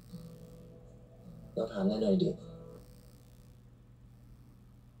เราถามได้หน่อยดิ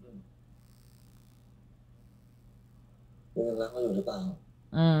มิวยังรักเขาอยู่หรือเปล่า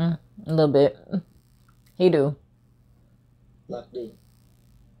A little bit. He do. รักดิ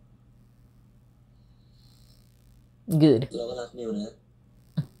Good. เราก็รักมิวนะ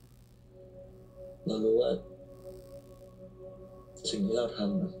เรารู้ว่า สิ่งที่เราท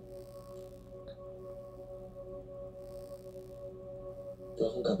ำอะเรา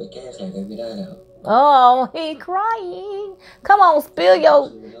คงกลับไปแก้ไขกันไม่ได้แล้ว Oh, he crying. Come on, spill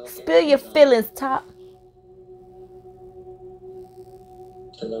your feelings, Top.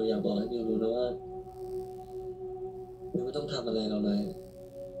 แต่เราอยากบอกให้มิวรู้นะว่ามิวไม่ต้องทำอะไรเราเลย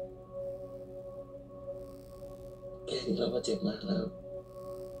แค่นี้เราก็เจ็บมากแล้ว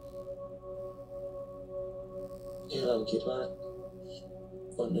แค่เราคิดว่า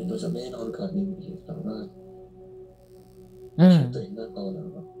วันหนึ่งเราจะไม่ให้นอนกอดมิวอีกเราว่าตัวเองมากพอแล้ว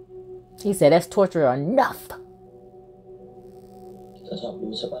He said that's torture enough. แต่ชอบ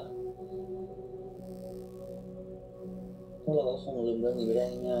รู้ใช่ปะพวกเราก็คงลืมเรื่องนี้ไม่ได้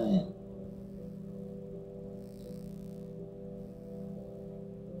ง่ายๆอะ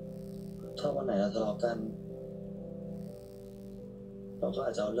ถ้าวันไหนเราทะเลาะกันเราก็อ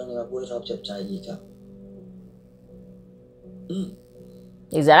าจจะเอาเรื่องนี้มาพูดให้ชอบเจ็บใจอีกอะ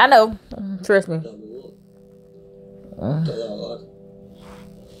He said, I know. Trust me. เรารู้แต่เราก็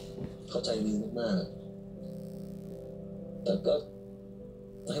เข้าใจมิวมากๆแต่ก็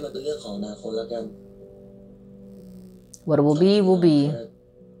ให้มันเป็นเรื่องของอนาคตแล้วกัน What it will be, will be.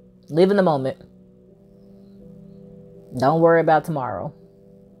 Live in the moment. Don't worry about tomorrow.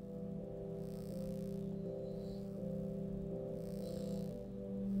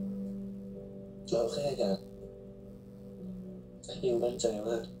 เราแค่อยากให้มิวมั่นใจ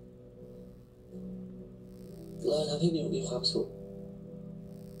ว่าเราทำให้มิวมีความสุข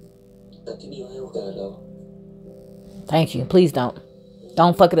แต่ที่มิวให้โอกาสเรา Thank you. Please don't.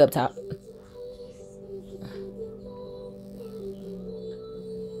 Don't fuck it up, Top.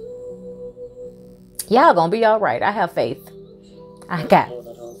 Y'all gonna be all right. I have faith. I got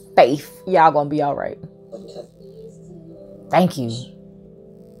faith. Y'all gonna be all right. Thank you.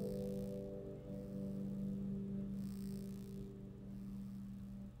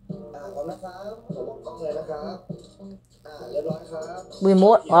 พร้อมนะครับผมบอกกล้องเลยนะครับเรียบร้อยครับ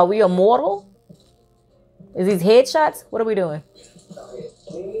Are we immortal? Is these headshots? What are we doing?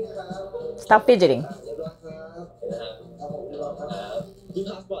 นี่นะครับ Stop fidgeting. เรียบร้อยครับครับผมเรียบร้อยครับนี่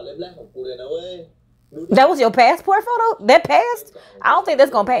พาสปอร์ตเล่มแรกของกูเลยนะเว้ย That was your passport photo? That passed? I don't think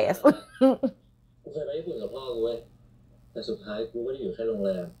that's gonna pass. กูเคยไปญี่ปุ่นกับพ่อกูเว้ยแต่สุดท้ายกูไม่ได้อยู่แค่โรงแร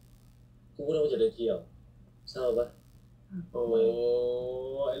มกูก็เลยว่าจะไปเที่ยวเศร้าปะโอ้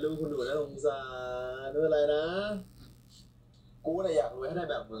ไอ้ลูกคุณหนูน่าสงสารไม่เป็นไรนะ กูเลยอยากรวยให้ได้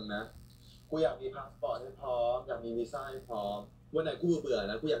แบบมึงนะกูอยากมีพาสปอร์ตให้พร้อมอยากมีวีซ่าให้พร้อมวันไหนกูเบื่อ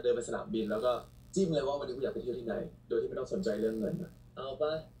นะกูอยากเดินไปสนามบินแล้วก็จิ้มเลยว่าวันนี้กูอยากไปเที่ยวที่ไหนโดยที่ไม่ต้องสนใจเรื่องเงินนะเอาป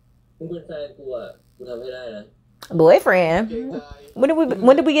ะมึงเป็นแฟนกูอ่ะกูทำให้ได้นะ Boyfriend.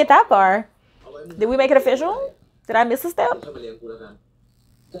 When did we get that far? Did we make it official? Did I miss a step? เข้ามาเลี้ยงกูแล้วกัน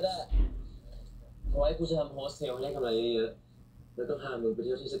ก็ได้เพราะว่ากูจะทำโฮสเทลให้กำไรเยอะๆแล้วก็พามึงไปเ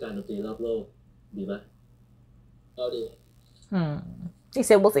ที่ยวเทศกาลดนตรีรอบโลกดีไหมเอาดิ He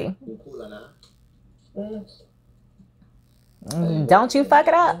said, we'll see. มึงพูดแล้วนะ Don't you fuck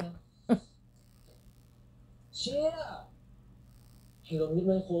it up. เชี่ยเฮโรมิดไ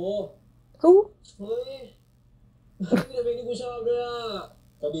มโคร Who? เฮ้ยนี่เป็นเพลงที่กูชอบด้วยอ่ะ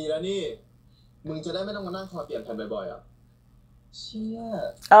ก็ดีแล้วนี่มึงจะได้ไม่ต้องมานั่งคอยเปลี่ยนแผ่นบ่อยๆอ่ะเชี่ย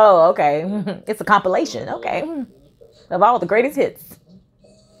Oh, okay. It's a compilation. Okay. Of all the greatest hits.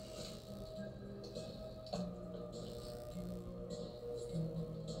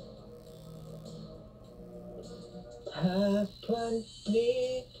 หากวันนี้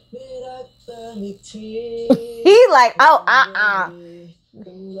ได้รักเธออีกที He like, oh,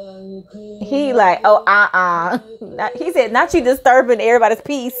 He like, oh, He said, not you disturbing everybody's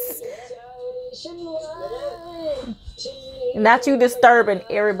peace. Not you disturbing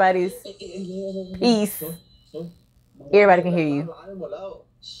everybody's peace. Everybody can hear you.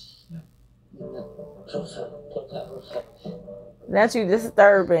 Not you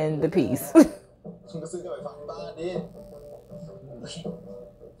disturbing the peace. มึงก็ซื้อกลับไปฟังที่บ้านดิโอเค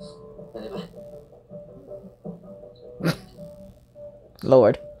ไปเลยปะ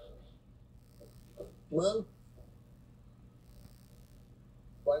Lord. มึง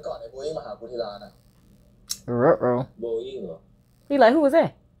วันก่อนไอ้โบยิ่งมาหากูที่ร้านอ่ะ Ruh-roh. โบยิ่งเหรอ He like, who was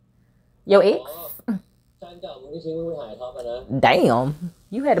that? Your ex? แฟนเก่ามึงที่ทิ้งมึงไปหายท็อปอ่ะนะ Damn.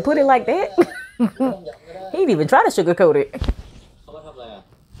 You had to put it like that? ต้องย้ำก็ได้ He didn't even try to sugarcoat it. เขามาทำอะไรอ่ะ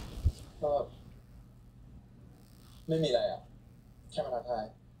ก็ไม่มีอะไรอ่ะแค่มาทักทาย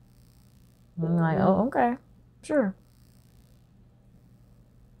I'm like, oh, okay. Sure.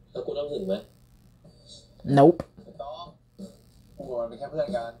 แล้วกูต้องหึงไหม Nope. ไม่ต้องกูกับมันเป็นแค่เพื่อน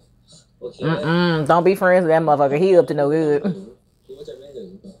กันโอเค Don't be friends with that motherfucker. He up to no good. กูก็จะไม่หึง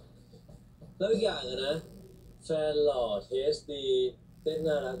แล้วอีกอย่างอะนะแฟนหล่อเทสดีเต้น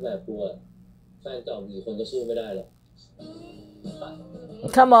น่ารักแบบกูอะแฟนเก่ากี่คนก็สู้ไม่ได้หรอก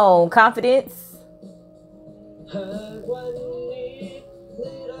Come on, confidence. หากวันนี้ไ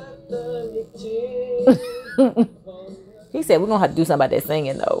ด้รักเธออีกที He said we're gonna have to do something about that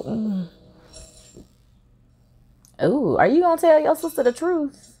singing though. Ooh, are you gonna tell your sister the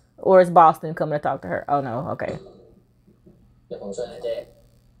truth? Or is Boston coming to talk to her? Oh no, okay. เดี๋ยวผมช่วยนะเจ๊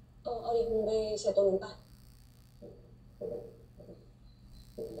เอาดิมึงไปเช็ดตัวนู้นปะ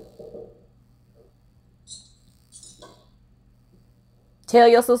Tell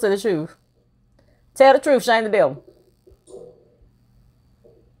your sister the truth. Tell the truth, shame the devil.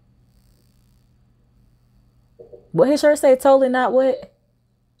 What his shirt say? Totally not what?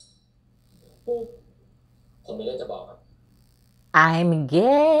 ผมมีเรื่องจะบอกครับ I'm gay.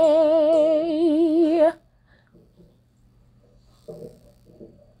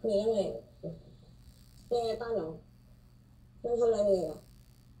 มีเรื่องอะไรเรื่องอะไรป้าเหรอเรื่องทำอะไรมึงเหรอ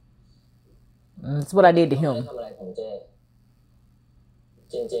That's what I did to ไม่ him. ได้ทำอะไรผมเจ๊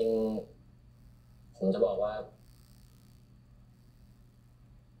จริงๆผมจะบอกว่า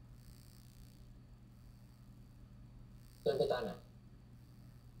เรื่องพี่ตั้นอะ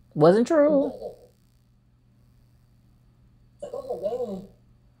Wasn't โก true. หก จะโกหกได้ไง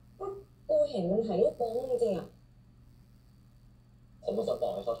ก็กูเห็นมันถ่ายรูปโป๊จริงๆอ่ะ ผมเป็นคนบอ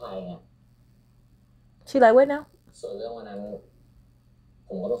กให้เขาทายไง She like, what now? ส่วนเรื่องวันนั้นผ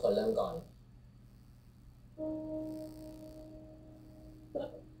มก็เป็นคนเริ่มก่อน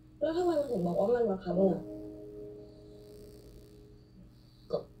แล้วทำไมมันถึงบอกว่ามันบังคับมึงอ่ะ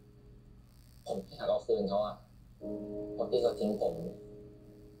ก็ผมแค่อยากเอาคืนเขาอะเพราะพี่เขาทิ้งผม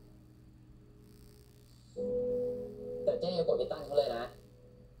แต่เจ๊อย่ากดพี่ตั้นเขาเลยนะ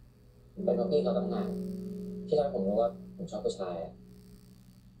เป็นเพราะพี่เขาต่างหากที่ทำให้ผมรู้ว่าผมชอบผู้ชายอะ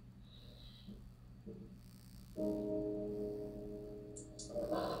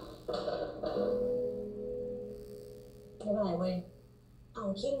ไม่เป็นไรเว้ยเอา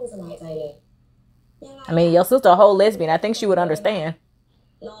ที่มึงสบายใจเลยยังไง I mean, your sister a whole lesbian. I think she would understand.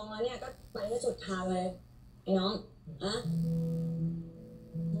 ลองแล้วเนี่ยก็ไปให้สุดทางเลยไอ้น้องอะ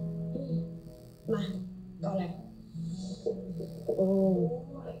มาก่อนเลย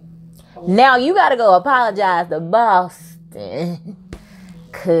Now you gotta go apologize to Boston.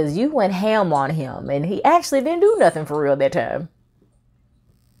 Cause you went ham on him and he actually didn't do nothing for real that time.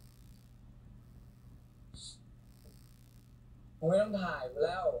 เ มึงไม่ต้องถ่ายกูแ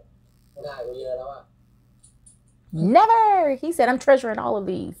ล้วมึงถ่ายกูเยอะแล้วอะ Never. He said I'm treasuring all of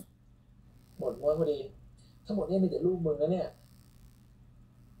these. หมดม้วนพอดีทั้งหมดเนี่ยมีแต่รูปมึงนะเนี่ย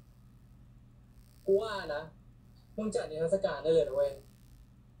กูว่านะมึงจัดนิทรรศการได้เลยนะเว้ย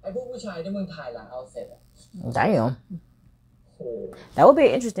ไอ้พวกผู้ชายที่มึงถ่ายหลังเอาเสร็จอะ Damn. โอ้ That would be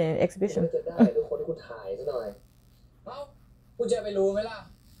an interesting ไม่ exhibition. จะได้ทุกคนที่กูถ่ายซะหน่อยเอ้ากูจะไปรู้ไหมล่ะ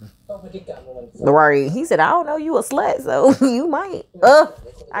ต้องพฤติกรรมมึงมัน Right. He said, I don't know, you a slut, so you might.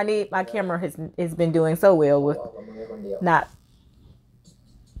 I need my camera has been doing so well with ออกกับมึงในคนเดียว not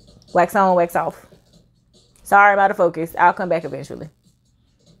wax on, wax off. Sorry about the focus. I'll come back eventually.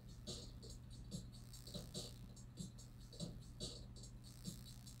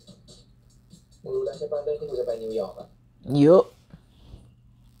 มึงรู้แล้วใช่ป่ะเรื่องที่กูจะไปนิวยอร์กอ่ะ Yup.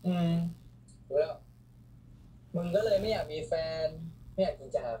 รู้แล้วมึงก็เลยไม่อยากมีแฟนไม่อยากกิน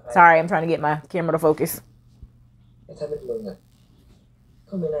จ่าใคร Sorry, I'm trying to get my camera to focus. ถ้าเป็นมึงอ่ะ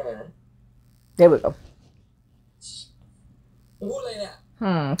ก็ไม่แน่นะ There we go. มึงพูดอะไรเนี่ย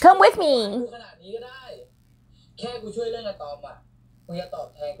Come with me. กูขนาดนี้ก็ได้ แค่กูช่วยเรื่องอะตอมอ่ะมึงจะตอบ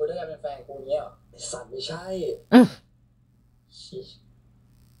แทนกูด้วยการเป็นแฟนกูเนี้ยเหรอไอ้สัตว์ไม่ใช่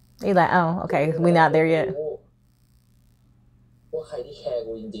He's like, oh, okay, we're not there yet. ว่าใครที่แคร์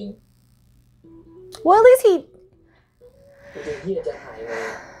กูจริง Well, at least he. ๆกูจะที่จะหายไง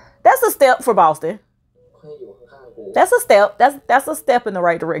That's a step for Boston. ให้อยู่ข้างๆกู That's a step. That's a step in the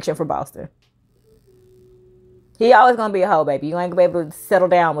right direction for Boston. He always gonna be a hoe, baby. You ain't gonna be able to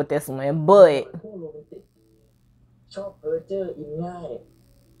settle down with this one, but พวกโรแมนติกชอบเพ้อเจ้ออินง่าย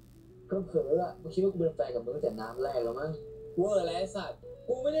ก็เผลออ่ะมึงคิดว่ากูเป็นแฟนกับมึงตั้งแต่น้ำแรกแล้วมั้งเวอร์แล้วไอ้สัตว์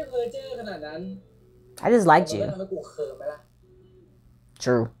กูไม่ได้เพ้อเจ้อขนาดนั้น I just liked มันก็ you. ทำให้กูเคิร์มไหมล่ะ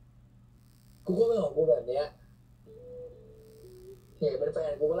True. กูก็เป็นของกูแบบเนี้ยอยากเป็นแฟ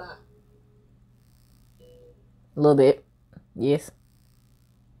นกูปะล่ะ A little bit. Yes.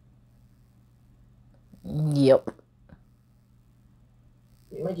 Yep.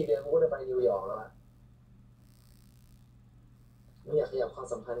 อีกไม่กี่เดือนกูก็จะไปนิวยอร์กแล้วอะไม่อยากขยับความ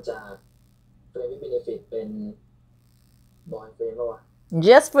สัมพันธ์จากเฟรนด์เบเนฟิตเป็นบอยเฟรนด์ป่าวะ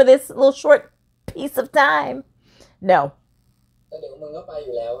Just for this little short piece of time. No. แต่เดี๋ยวมึงก็ไปอ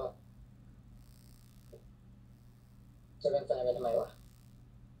ยู่แล้วอะจะเป็นแฟนกันทำไมวะ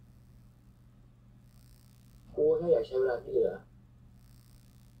กูแค่อยากใช้เวลาที่เหลือ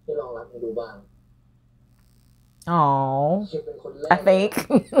ที่ลองรักมึงดูบ้าง Oh, คือเป็นคนแรก I think.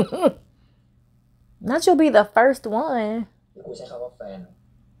 Not you'll be the first one. ที่กูใช้คำว่าแฟน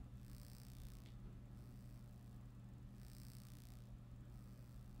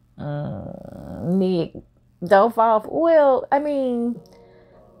Nick, don't fall. Well, I mean,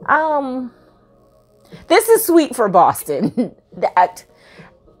 this is sweet for Boston. That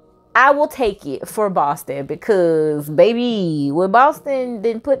I will take it for Boston because, baby, what Boston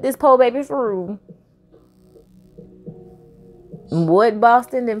didn't put this poor baby through. What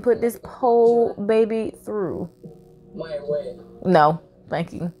Boston didn't put this poor baby through. ไม่เว้ย No, thank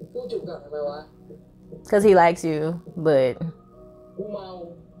you. กูจุกกับทำไมวะ Because he likes you, but กูเมา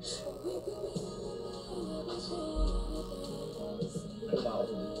กูเมา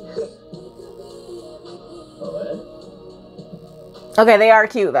เออ okay, they are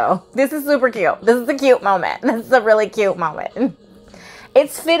cute though. This is super cute. This is a cute moment. This is a really cute moment.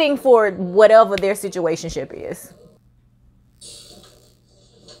 It's fitting for whatever their situationship is.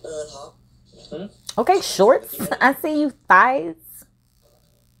 ท็อป Okay, shorts. I see you thighs.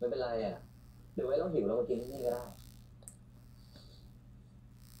 ไม่เป็นไรอ่ะเดี๋ยวไว้เราหิวเรามากินที่นี่ก็ได้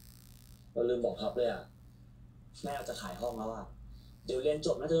เราลืมบอกท็อปเลยอ่ะแม่เราจะขายห้องแล้วอ่ะเดี๋ยวเรียนจ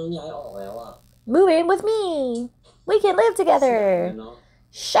บน่าจะต้องย้ายออกแล้วอ่ะ Move in with me. We can live together. เนาะ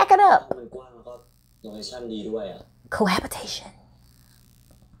Shack it ห้อง up. มันกว้างแล้วก็โลเคชั่นดีด้วยอ่ะ Cohabitation.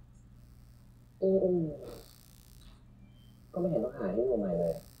 ก็ไม่เห็นต้องหาที่อยู่ใหม่เล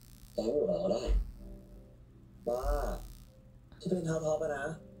ยแต่ไม่อยู่กับเราได้บ้าที่เป็นเท้าท็อปอะนะ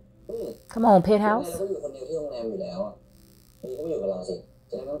Come on, เรา penthouse. ก็อยู่คนเดียวที่โรงแรมอยู่แล้วอ่ะนี่ก็ไม่อยู่กับเราสิ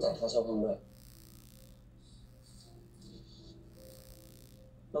จะได้ไม่ต้องจ่ายค่าเช่าห้องด้วย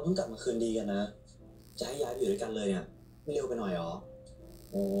เราเพิ่งกลับมาคืนดีกันนะจะให้ย้ายไปอยู่ด้วยกันเลยอ่ะไม่เร็วไปหน่อยหรอ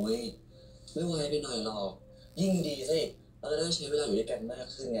โอ้ยไม่ไวไปหน่อยหรอกยิ่งดีสิเราจะได้ใช้เวลาอยู่ด้วยกันมาก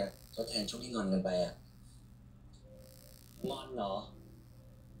ขึ้นไงทดแทนช่วงที่งอนกันไปอ่ะงอนเหรอ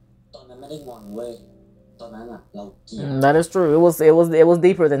ตอนนั้นไม่ได้งอนเว้ยตอนนั้นอ่ะเราเกลียด That is true. It was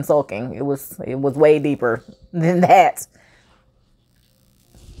deeper than sulking. It was way deeper than that.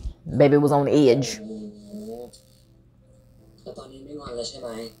 Baby was on the edge. แต่ตอนนี้ไม่งอนแล้วใช่ไหม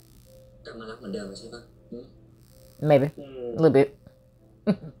กลับมารักเหมือนเดิมใช่ปะ Maybe. A little bit.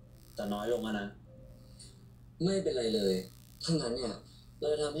 แต่น้อยลงแล้วนะไม่เป็นไรเลย ถ้างั้นเนี่ยเรา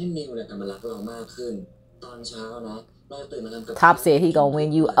จะทำให้มิวเนี่ยกลับมารักเรามากขึ้นตอนเช้านะเราจะตื่นมาทำกับ Top said he gonna win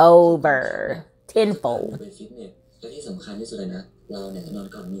you over tenfold. ไปฟิตเนสและที่สำคัญที่สุดเลยนะเราเนี่ยนอน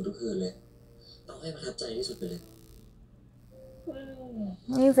ก่อนมิวทุกคืนเลยต้องให้ประทับใจที่สุดไปเลย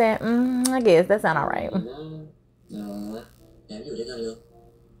He said, I guess that sound alright. นะแอบอยู่ด้วยกันเลย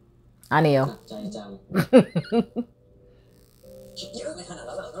I know. ใจจังเยอะไม่ขนาด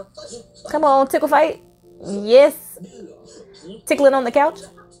นั้นหรอก Come on, tickle fight. Yes. Tickling on the couch.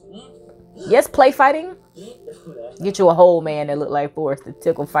 Yes, play fighting. Get you a whole man that look like Forrest to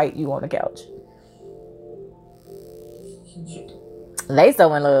tickle fight you on the couch. They so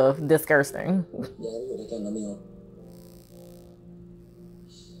in love. Disgusting. แอบอยู่ด้วยกันนะมิว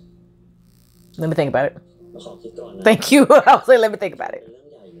Let me think about it. มาขอคิดก่อนนะ Thank you. I was like, let me think about it. เรื่อง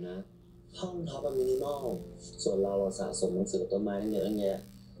ใหญ่อยู่นะห้องท็อปมินิมอลส่วนเราสะสมหนังสือต้นไม้เยอะแยะ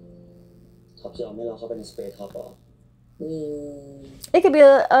ท็อปจะเอาให้เราเข้าไปในสเปซท็อปหรอ It could be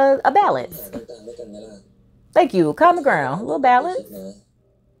a balance. ต่างๆด้วยกันไหมล่ะ Thank you. Common ground. A little balance.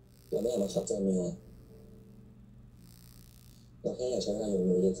 เราไม่อยากมาขับใจมิวเราแค่อยากใช้เวลาอยู่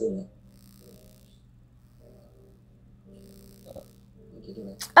มิวเยอะขึ้นนะ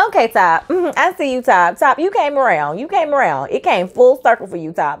Okay, Top. I see you, Top. Top, you came around. You came around. It came full circle for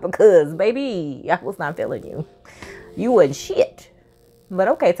you, Top, because, baby, I was not feeling you. You wasn't shit. But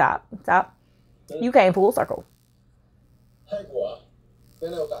okay, Top. Top, you came full circle. ให้กูเหรอไม่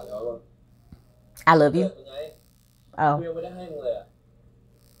ได้โอกาสแล้วมั้ง I love you. ไง Oh. กูยังไม่ได้ให้มึงเลยอ่ะ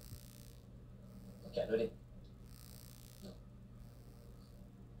แกะด้วยดิ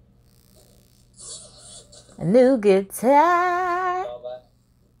A new guitar. ชอบปะ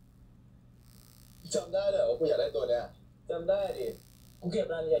จำได้เหรอว่ากูอยากได้ตัวเนี้ยจำได้ดิกูเก็บ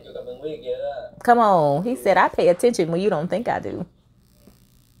รายละเอียดเกี่ยวกับมึงไว้อีกเยอะอะ Come on. He said, I pay attention when you don't think I do.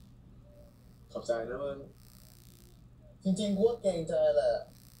 ขอบใจนะมึงจริงๆกูก็เกรงใจแหละ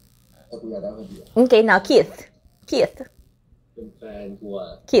แต่กูอยากได้คนเดียว Okay, now Keith. Keith. เป็นแฟนกูอะ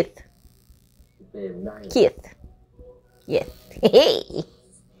Keith. เป็นได้ Keith. Yes. Hey.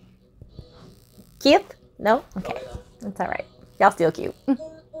 Keith? No? Okay. That's all right. Y'all still cute.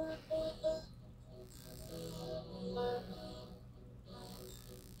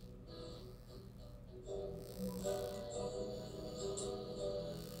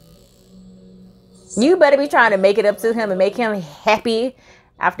 You better be trying to make it up to him and make him happy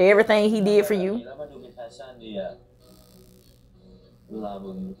after everything he did for you. แล้วมันดูมีแฟชั่นดีอะเวลา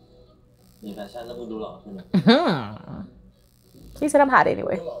มึงมีแฟชั่นแล้วมึงดูหล่อขึ้นอะ He said, I'm hot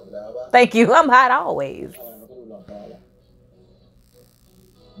anyway. หล่ออยู่แล้วปะ Thank you. I'm hot always. ทำไมมันก็ดูหล่อได้แหละ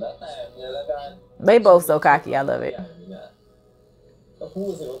แล้วแต่มึงเลยละกัน They both so cocky. I love it. ก็พู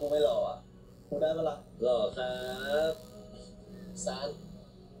ดสิว่ากูไม่หล่ออ่ะพูดได้ปะล่ะหล่อครับซาน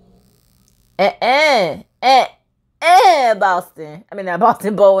Boston. I mean, not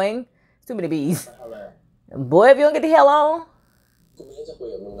Boston, Boeing. Too many B's. ทำไม Boy, if you don't get the hell on. กูมีเรื่องจะคุย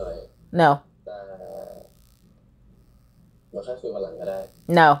กับมึงหน่อย No. แต่เราแค่คุยวันหลังก็ได้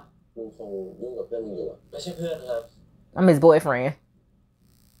No. มึงคงยุ่งกับเพื่อนมึงอยู่อะไม่ใช่เพื่อนครับ I'm his boyfriend.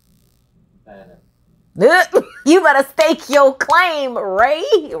 แฟนอะ You better stake your claim, Ray.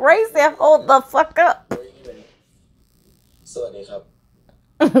 Ray said, hold the fuck up. สวัสดีครับ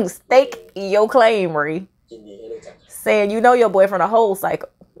Stake your claim, Ray. ยินดีให้รู้จัก Saying you know your boyfriend a whole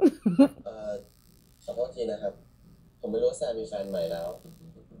cycle. ขอโทษทีนะครับ ผมไม่รู้ว่าแซมมีแฟนใหม่แล้ว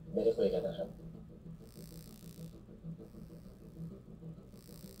ไม่ได้คุยกันนะครับ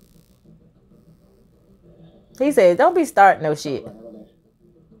He said, don't be starting no shit.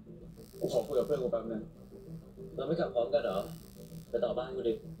 กูขอคุยกับเพื่อนกูแป๊บนึงเราไม่กลับพร้อมกันเหรอ ไปต่อบ้านกู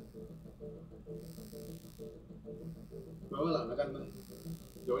ดิไว้วันหลังแล้วกันมึง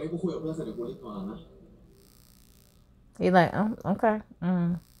เดี๋ยววันนี้กูคุยกับเพื่อนเสร็จเดี๋ยวกูรีบมานะ He's like, oh, okay.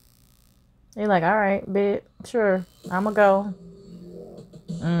 He's like, all right, bitch. Sure. I'ma go.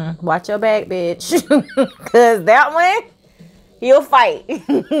 Watch your back, bitch. Cause that one, he'll fight.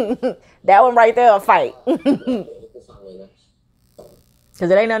 That one right there will fight. กูฟังเลยนะ Cause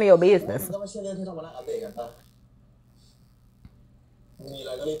it ain't none of your business. ก็ไม่ใช่เรื่องที่ต้องมานั่งอัปเดตกันป่ะมีอะไ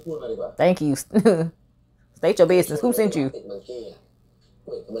รก็รีบพูดมาดีกว่า Thank you. State your business. Who sent you? ติดมังกี้อ่ะกู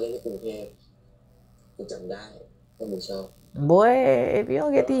เห็นเขามาเล่นที่กรุงเทพกูจำได้ว่ามึงชอบ Boy, if you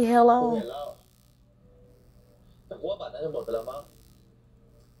don't get the hell กูเห็ on. นแล้วแต่กูว่าบัตรน่าจะหมดไปแล้วมั้ง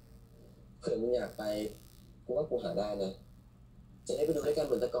เผื่อมึงอยากไปกูว่ากูหาได้นะ จะได้ไปดูด้วยกันเ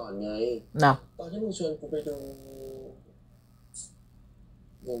หมือนแต่ก่อนไง No. ตอนที่มึงชวนกูไปดู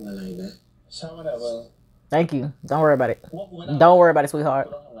วงอะไรนะ ช่างมันเถอะมึง Thank you. Don't worry about it. กูว่ากูไม่ได้ Don't worry about it, กู sweetheart.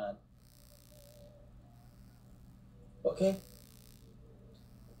 ต้องทำงาน โอเค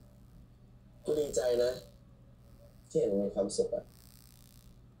กูดีใจนะ ที่เห็นมีความสุขอะ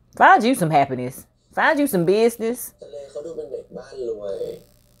Find you some happiness. Find you some business. ทะเลเขาดูเป็นเด็กบ้านรวย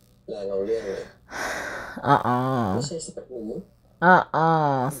แรงเอาเรื่องเลย ไม่ใช่สเปคหนู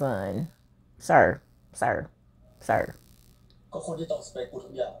son. Sir. ก็คนที่ตรงสเปคกูทุ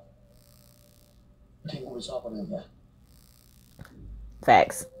กอย่างทิ้งกูไปชอบคนอื่นเนี่ย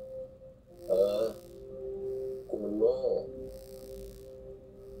Facts. กูมันโง่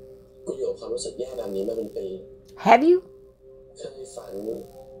กูอยู่กับความรู้สึกแย่แบบนี้มาเป็นปี Have you? เคยฝัน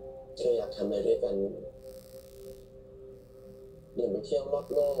เคยอยากทำอะไรด้วยกันอย่างไปเที่ยวรอบ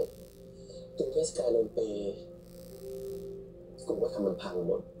โลกดูเทศกาลดนตรีกูว่าทำมันพังห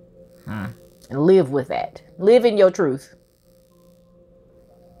มด And live with that. Live in your truth.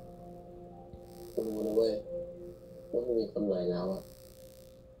 กูรู้นะเว้ยว่ามันมีคนใหม่แล้วอ่ะ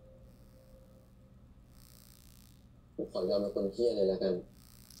กูขอยอมเป็นคนเหี้ยเลยแล้วกัน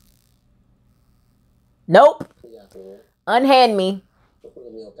Nope. กูอยากรู้ Unhand me. ว่ากูจ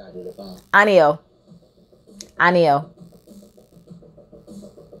ะมีโอกาสอยู่หรือเปล่า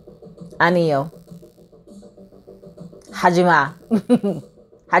Anio. Hajima.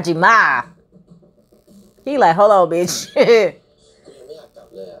 Hajima. He like, hold on, bitch. กูยังไม่อยากกลับ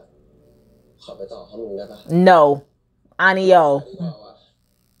เลยอ่ะขอไปต่อข้อมูลได้ปะ No. Anio. ดีกว่าว่ะ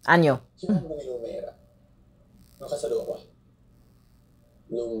Anio. ที่บ้านกูมีรูเมทอ่ะไม่ค่อยสะดวกว่ะ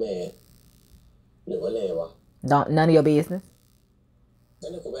รูเมทหรือว่าเลวะ None of your business. งั้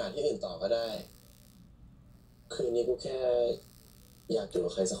นเดี๋ยวกูไปหาที่อื่นต่อก็ได้คืนนี้กูแค่อยากอยู่กั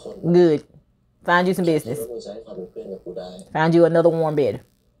บใครสักคน Good. Find you some คิด business. ว่ามึงจะให้ความเป็นเพื่อนกับกูได้ Find you another warm bed.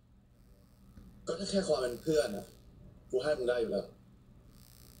 ก็ถ้าแค่ความเป็นเพื่อนอ่ะกูให้มึงได้อยู่แล้ว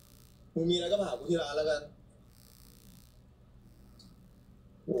มึงมีอะไรก็มาหากูที่ร้านแล้วกัน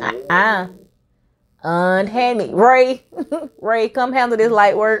Unhand me. Ray. Ray, come handle this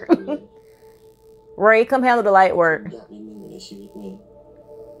light work. Ray, come handle the light work. อยากมีมึงอยู่ในชีวิตนี้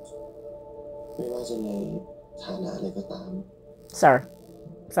ไม่ว่าจะในฐานะอะไรก็ตาม Sir.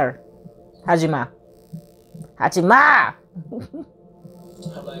 Hajima.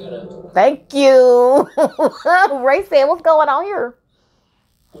 ทำอะไรกันนะ Thank you. Ray said, what's going on here?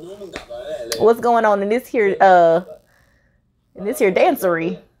 กูรู้ว่ามึงกลับมาแน่เลย What's going on in this here dancery?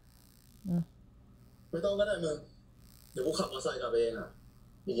 ไม่ต้องก็ได้มึงเดี๋ยวกูขับมอเตอร์ไซค์กลับเองอ่ะ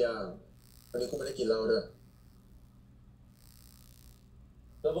อีกอย่างวันนี้กูไม่ได้กินเหล้าด้วย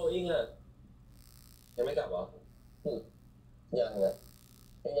แล้วโบอิงอ่ะยังไม่กลับเหรอยังอ่ะ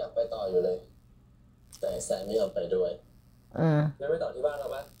ยังอยากไปต่ออยู่เลยแต่แสนไม่ยอมไปด้วยงั้นไปต่อที่บ้านเรา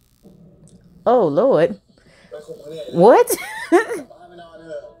ปะ Oh, Lord. ไปคุมมึงเนี่ย What? บ้านไม่นอนเ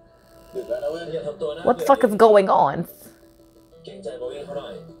ถอะดึกแล้วนะเว้ยอย่าทำตัวนะ What the fuck is going on? เก่งใจโบอิงเขาหน่อ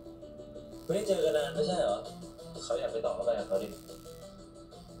ยไม่ได้เจอกันนานไม่ใช่เหรอเขาอยากไปต่อก็ไปกับเขาดิ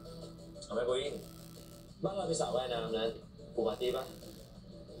เอาไหมโบอิงบ้านเรามีสระว่ายน้ำนะปูปาร์ตี้ปะ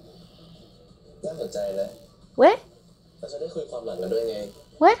น่าสนใจเลย What? เราจะได้คุยความหลังกันด้วยไง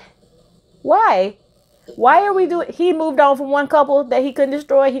What? Why? Why are we doing? He moved on from one couple that he couldn't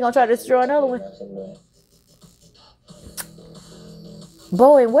destroy. He gonna try to destroy another one.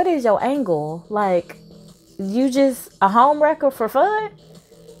 Boy, what is your angle? Like, you just a home wrecker for fun?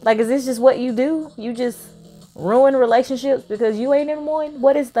 Like, is this just what you do? You just ruin relationships because you ain't in one?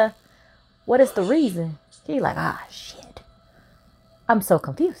 What is the reason? He like, shit. I'm so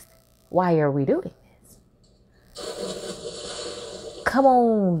confused. Why are we doing this? Come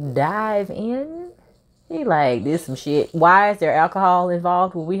on, dive in. He like, this some shit. Why is there alcohol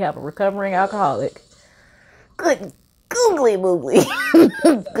involved when we have a recovering alcoholic? Good googly moogly.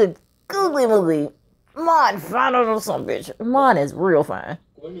 Good googly moogly. Mon, find out some bitch. Mon is real fine.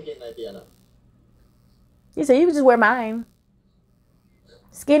 You said you could just wear mine.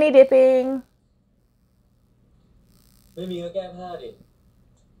 Skinny dipping.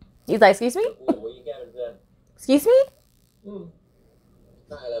 He's like, excuse me? Excuse me?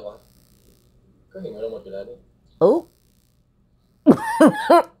 Oh.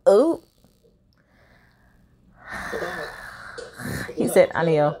 Oh. He said,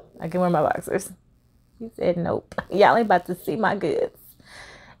 Anio, I can wear my boxers. He said, nope. Y'all ain't about to see my goods.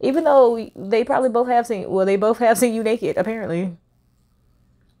 Even though they probably both have seen, well, they both have seen you naked, apparently.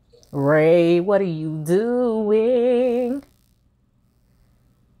 Ray, what are you doing?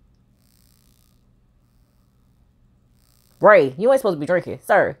 Ray, you ain't supposed to be drinking.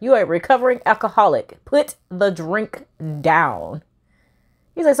 Sir, you are a recovering alcoholic. Put the drink down.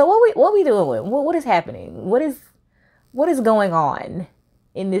 He's like, so what we doing? What is happening? What is going on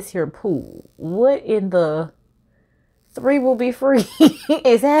in this here pool? What in the 3 will be free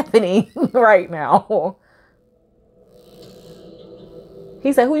is happening right now?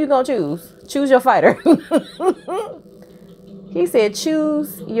 He said, who you gonna choose? Choose your fighter. He said, choose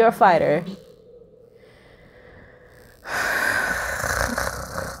your fighter.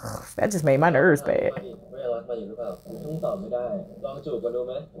 That just made my nerves bad. ไม่รักมาอยู่หรือเปล่ามึงตอบไม่ได้ลองจูบกันดูไ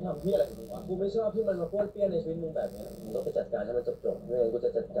หมทำพี่อะไรของมึงวะกูไม่ชอบที่มันมาป้วนเปี้ยนในชีวิตมึงแบบนี้มึงต้องไปจัดการให้มันจบๆไม่งั้นกูจะ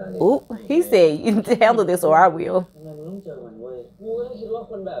จัดการเอง Ooh, he said, you handle this or I will. ทำไมมึงต้องเจอมันเว้ยกูก็คิดว่า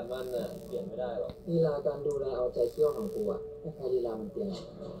คนแบบมันน่ะเปลี่ยนไม่ได้หรอกลีลาการดูแลเอาใจเที่ยวของกูอะไม่ใช่ลีลามันเปลี่ยน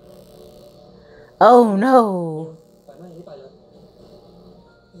Oh no. ไปไหมที่ไปเลย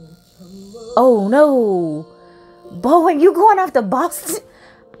Oh no. Bowen, you going off to Boston?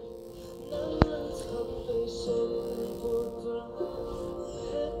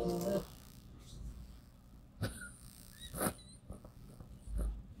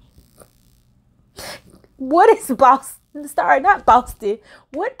 What is Boston? Sorry, not Boston.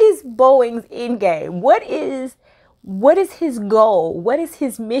 What is Boeing's end game? What is his goal? What is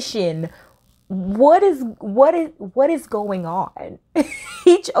his mission? What is going on?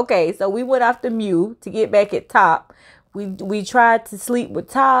 Okay, so we went after Mew to get back at Top. We tried to sleep with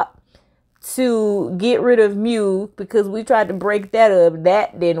Top to get rid of Mew because we tried to break that up.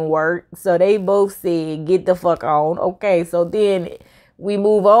 That didn't work. So they both said, get the fuck on. Okay, so then we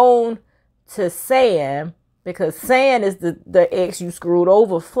move on to Sam because Sam is the ex you screwed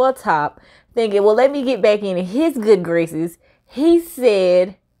over for Top, thinking, well, let me get back in his good graces. He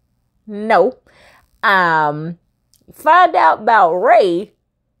said no. Find out about Ray.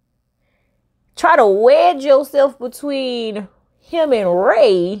 Try to wedge yourself between him and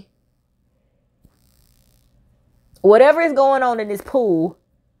Ray. Whatever is going on in this pool,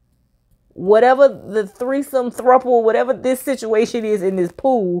 whatever the threesome, throuple, whatever this situation is in this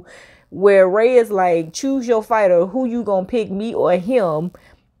pool, where Ray is like, choose your fighter, who you gonna pick, me or him?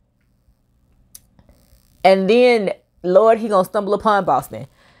 And then, Lord, he gonna stumble upon Boston.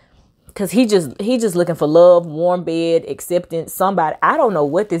 Cause he just looking for love, warm bed, acceptance, somebody. I don't know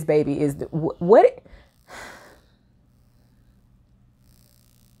what this baby is. What?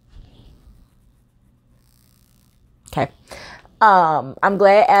 Okay. I'm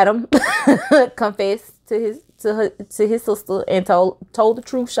glad Adam confessed to his sister and told the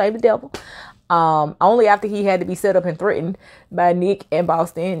truth, shame the devil. Only after he had to be set up and threatened by Nick and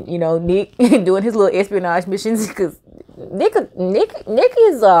Boston. You know, Nick doing his little espionage missions because Nick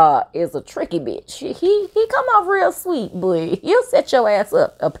is a tricky bitch. He come off real sweet, but he'll set your ass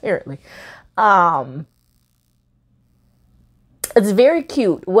up apparently. It's very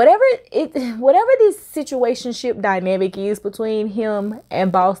cute. Whatever this situationship dynamic is between him and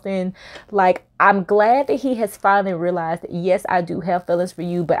Boston, like, I'm glad that he has finally realized that, yes, I do have feelings for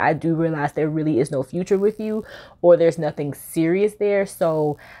you, but I do realize there really is no future with you, or there's nothing serious there.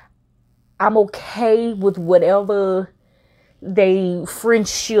 So I'm okay with whatever they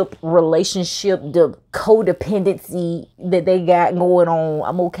friendship, relationship, the codependency that they got going on.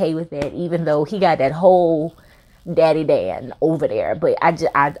 I'm okay with that, even though he got that whole Daddy Dan over there. But I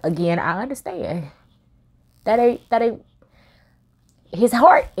understand that ain't his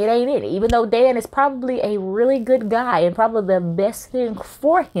heart. It ain't it. Even though Dan is probably a really good guy and probably the best thing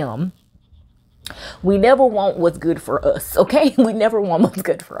for him, we never want what's good for us. Okay, we never want what's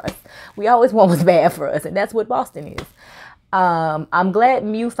good for us. We always want what's bad for us, and that's what Boston is. I'm glad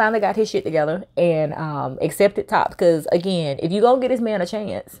Mew finally got his shit together and accepted Top, because again, if you gonna get this man a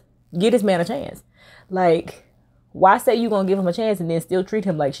chance, get this man a chance. Like, why say you gonna give him a chance and then still treat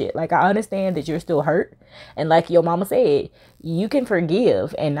him like shit? Like, I understand that you're still hurt, and like your mama said, you can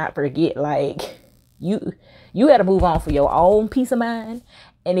forgive and not forget. Like, you gotta move on for your own peace of mind.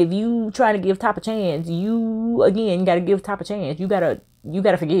 And if you try to give Top a chance, you again gotta give Top a chance. You gotta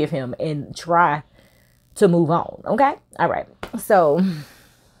forgive him and try to move on. Okay, all right. So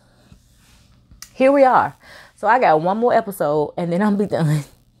here we are. So I got one more episode and then I'll be done.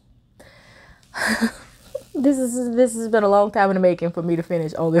 This has been a long time in the making for me to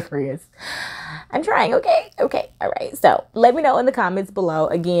finish Only Friends. I'm trying. Okay. All right. So let me know in the comments below,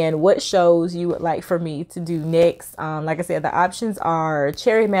 again, what shows you would like for me to do next. Like I said, the options are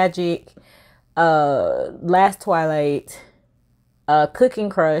Cherry Magic, Last Twilight, Cooking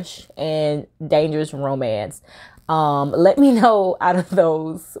Crush, and Dangerous Romance. Let me know out of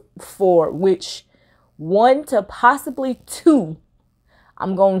those four which one to possibly two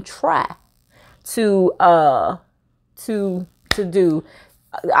I'm gonna try to do.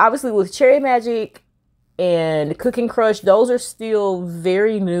 Obviously with Cherry Magic and Cooking Crush, those are still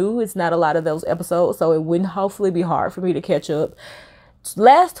very new. It's not a lot of those episodes, so it wouldn't hopefully be hard for me to catch up.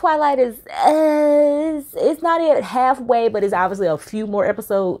 Last Twilight is it's not yet halfway, but it's obviously a few more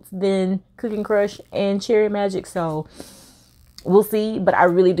episodes than Cooking Crush and Cherry Magic, so we'll see, but I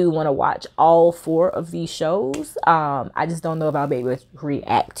really do want to watch all 4 of these shows. I just don't know if I'll be able to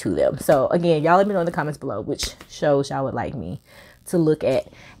react to them. So again, y'all let me know in the comments below which shows y'all would like me to look at.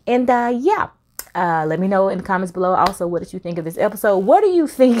 And yeah, let me know in the comments below also what did you think of this episode. What are you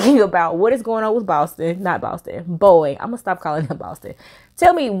thinking about what is going on with Boeing? I'm gonna stop calling him Boston.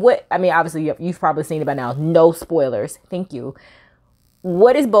 Tell me what, I mean, obviously you've probably seen it by now, no spoilers, thank you.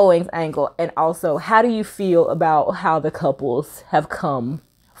 What is Boeing's angle? And also, how do you feel about how the couples have come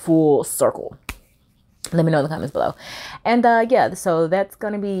full circle? Let me know in the comments below. And yeah, so that's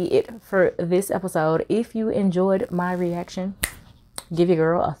going to be it for this episode. If you enjoyed my reaction, give your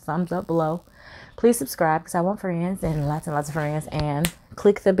girl a thumbs up below. Please subscribe because I want friends and lots of friends. And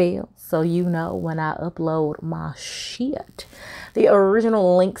click the bell so you know when I upload my shit. The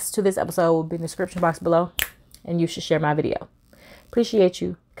original links to this episode will be in the description box below. And you should share my video. Appreciate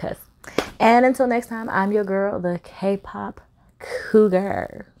you, cuz. And until next time, I'm your girl, the K-pop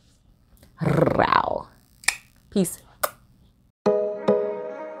cougar. Row. Peace.